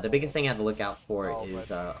biggest really the biggest thing I have to look out for Oh, is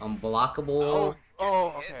but- unblockable, Oh,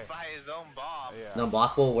 Hit okay. by his own bomb. Yeah. no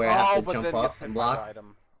blockable where I have to but jump then up gets hit and by the block,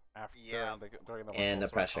 item after Yeah. during the and the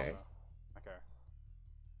one-pulse pressure. combo. Okay.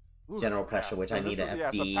 Oof, general pressure, yeah, which so I this need to is-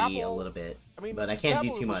 yeah, so FD a Papel- little bit, I mean, but I can't do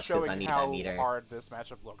Papel too was much because I showing need how that meter. hard this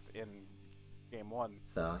matchup looked in game 1.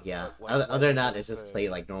 So yeah, Like, other than that, like it's just the- play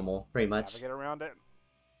like normal, pretty much. Navigate around it.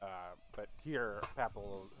 But here,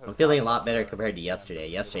 Papel has I'm feeling a gotten lot better better compared to and yesterday.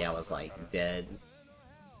 is Yesterday I doing was better. like dead.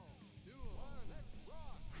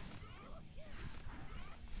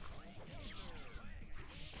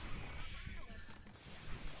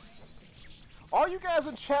 All you guys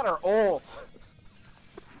in chat are old.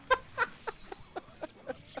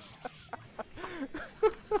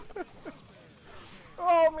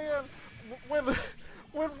 Oh man,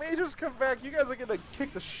 when majors come back, you guys are gonna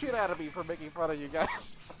kick the shit out of me for making fun of you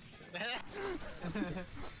guys.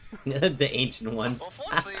 The ancient ones. Well,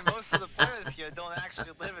 fortunately, most of the players here don't actually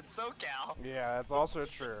live in SoCal. Yeah, that's also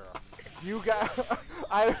true. You guys,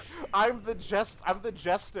 I'm the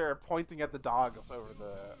jester pointing at the dogs over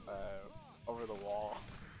the wall.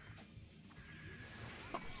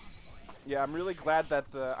 Yeah, I'm really glad that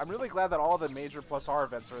all the major plus R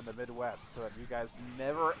events are in the Midwest, so that you guys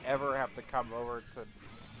never ever have to come over to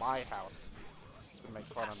my house to make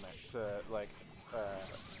fun of me, to like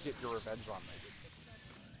get your revenge on me.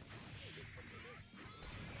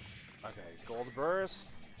 Okay, gold burst.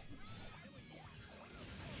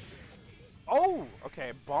 Oh,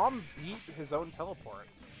 okay. Bomb beat his own teleport.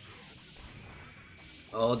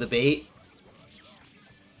 Oh, the bait.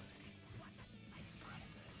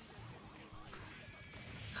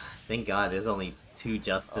 Thank God there's only 2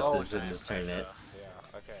 justices in this tournament.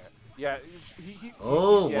 Yeah, okay. Yeah,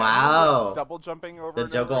 Oh, yeah, wow. He was, like, double jumping over The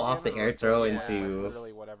and juggle over off again, the air like, throw yeah, into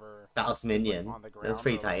literally whatever Faust was, like, minion. on the That's ground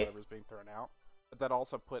pretty or tight. whatever's being thrown out. But that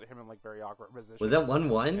also put him in like very awkward positions. Was that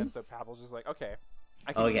 1-1? And so Papple's just like, okay,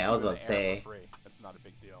 I can Okay, meet I you was in about the to air say. for free. It's not a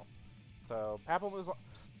big deal. So Papple was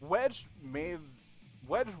Wedge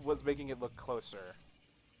was making it look closer.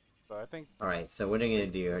 So I think. All right, so what are they gonna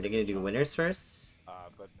do? Are they gonna do winners first?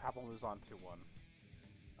 But Papple moves on to 1.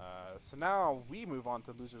 So now we move on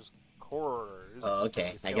to losers quarters. Oh,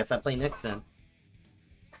 okay. I guess I play next then.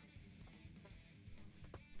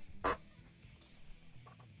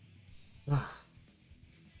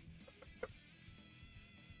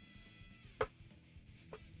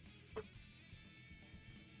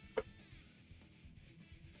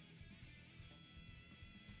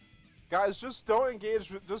 Guys, just don't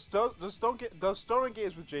engage with just don't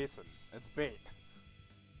engage with Jason. It's bait.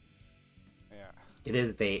 Yeah. It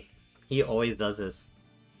is bait. He always does this.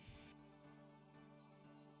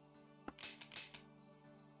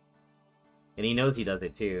 And he knows he does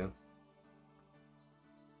it too.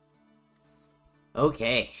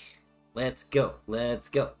 Okay. Let's go. Let's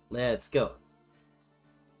go. Let's go.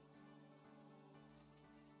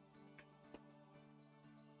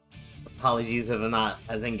 Apologies if I'm not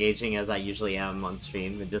as engaging as I usually am on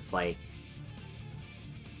stream. It's just like...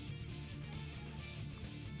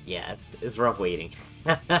 Yeah, it's rough waiting.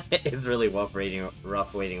 It's really rough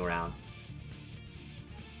waiting around.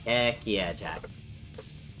 Heck yeah, Jack.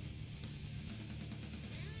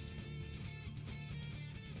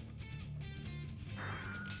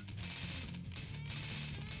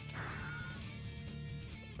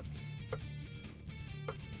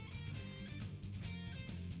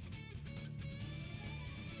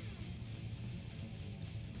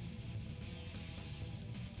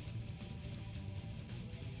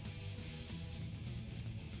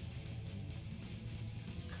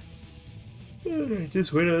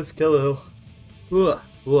 Just wait on this Kello.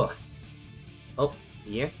 Oh, is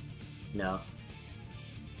he here? No.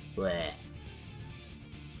 Bleh.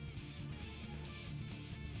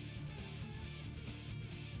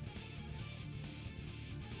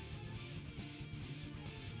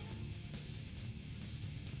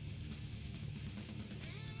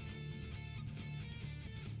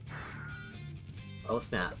 Oh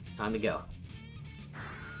snap, time to go.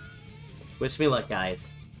 Wish me luck,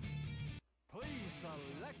 guys. Please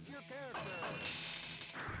select your character.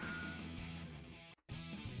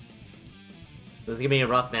 This is gonna be a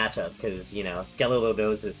rough matchup because, you know, Skello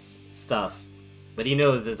knows his stuff, but he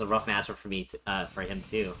knows it's a rough matchup for me, for him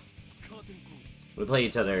too. We play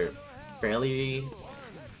each other fairly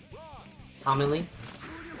commonly.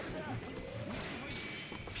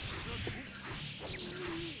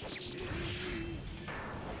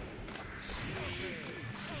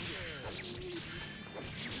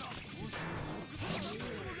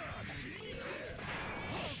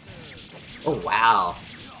 Oh wow.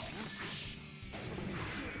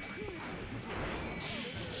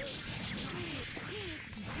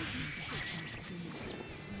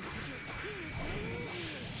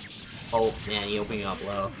 Oh man, he opening up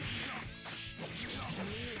low.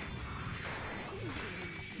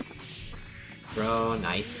 Bro,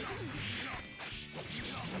 nice.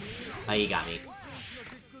 Oh, you got me.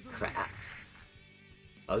 Crap.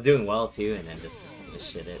 I was doing well too, and then just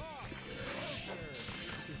shit it.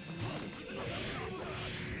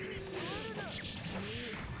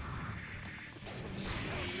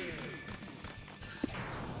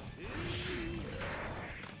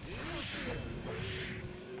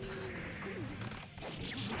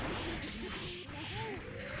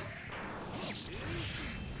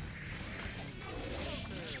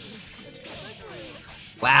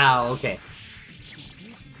 Wow, okay.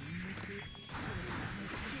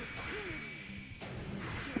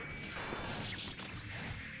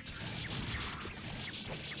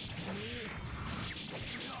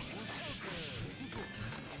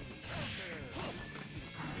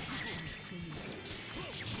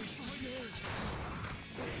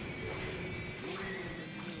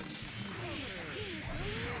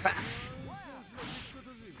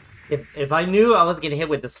 If I knew I was gonna hit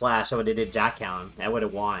with the slash, I would have did Jack Count. I would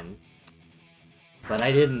have won. But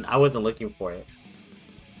I didn't. I wasn't looking for it.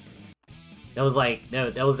 That was like no.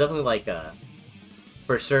 That was definitely like a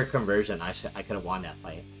for sure conversion. I could have won that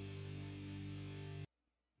fight.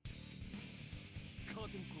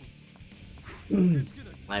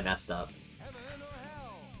 I messed up.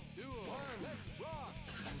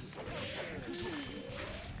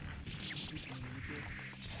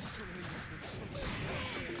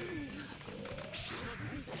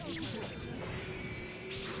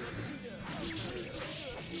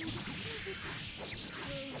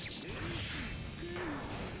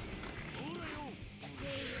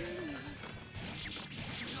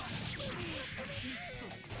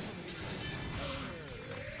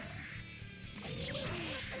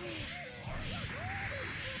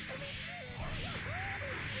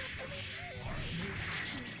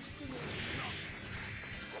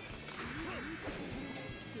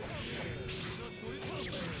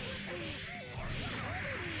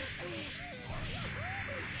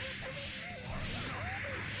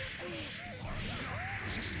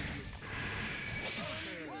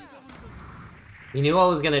 He knew I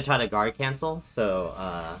was gonna try to guard cancel,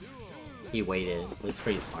 so he waited. It was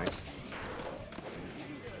pretty smart.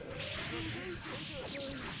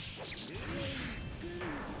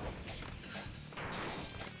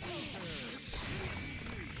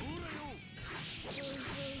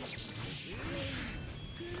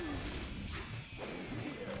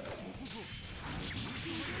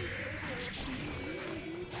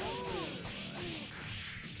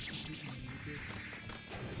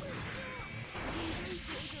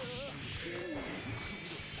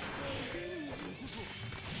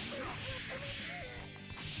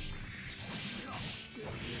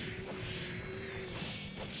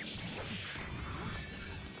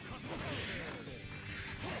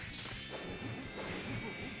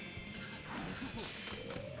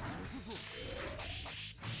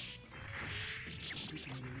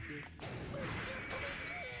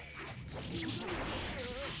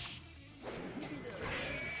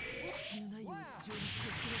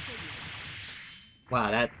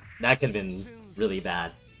 Wow, that could have been really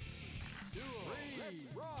bad.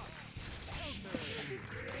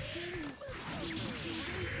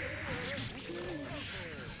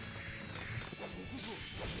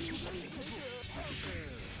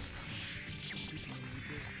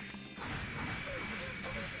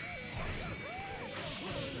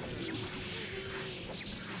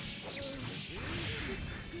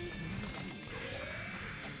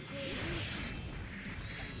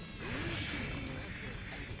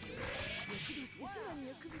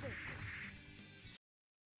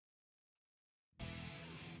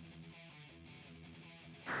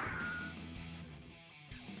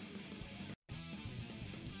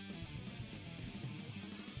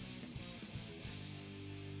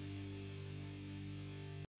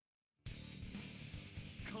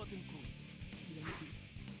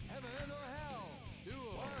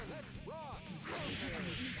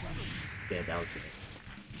 Yeah, that was good.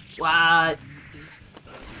 What?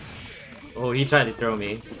 Oh, he tried to throw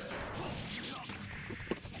me.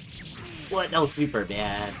 What? That was super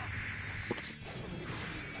bad.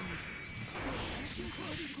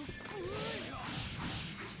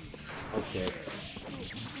 That's good.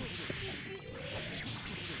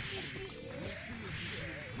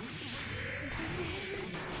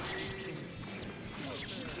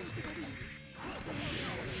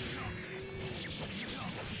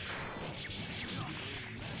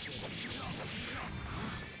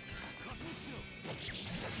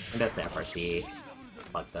 That's FRC.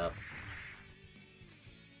 Fucked up.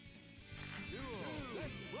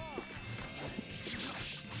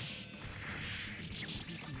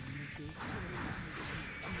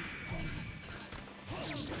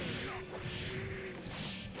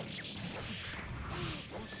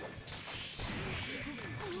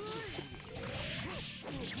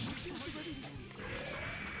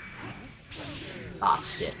 Ah,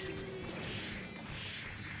 shit.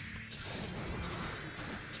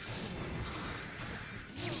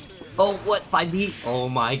 Oh, what? 5D? Oh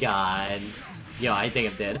my god. Yo, I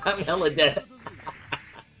think I'm dead. I'm hella dead.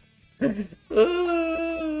 Counter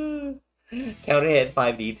hit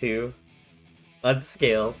 5D2.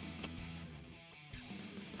 Unscale.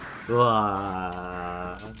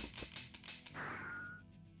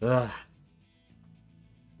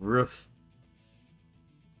 Roof.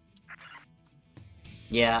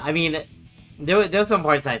 Yeah, I mean, there's some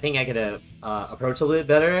parts I think I could have approached a little bit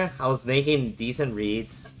better. I was making decent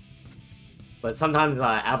reads, but sometimes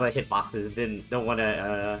ABBA hitboxes don't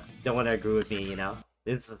wanna agree with me. You know,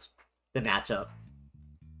 it's the matchup.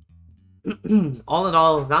 All in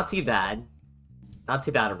all, not too bad. Not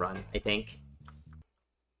too bad a run, I think.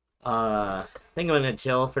 I think I'm gonna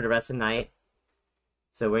chill for the rest of the night.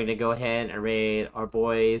 So we're gonna go ahead and raid our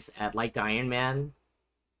boys at Like the Iron Man.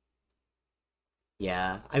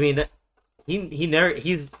 Yeah, I mean,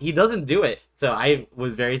 he doesn't do it, so I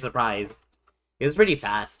was very surprised. It was pretty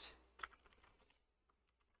fast.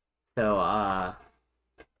 So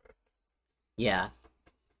yeah.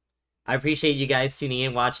 I appreciate you guys tuning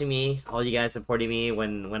in, watching me, all you guys supporting me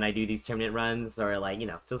when I do these tournament runs, or like, you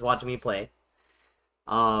know, just watching me play.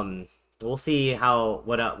 We'll see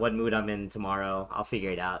what mood I'm in tomorrow. I'll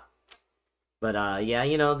figure it out. But yeah,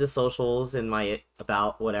 you know, the socials and my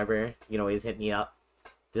about whatever, you know, always hit me up.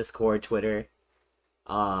 Discord, Twitter.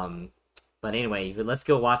 But anyway, let's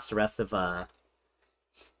go watch the rest of +R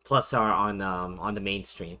on the main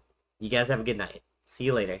stream. You guys have a good night. See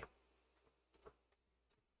you later.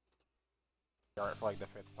 For like the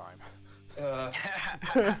 5th time.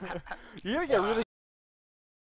 You're gonna get really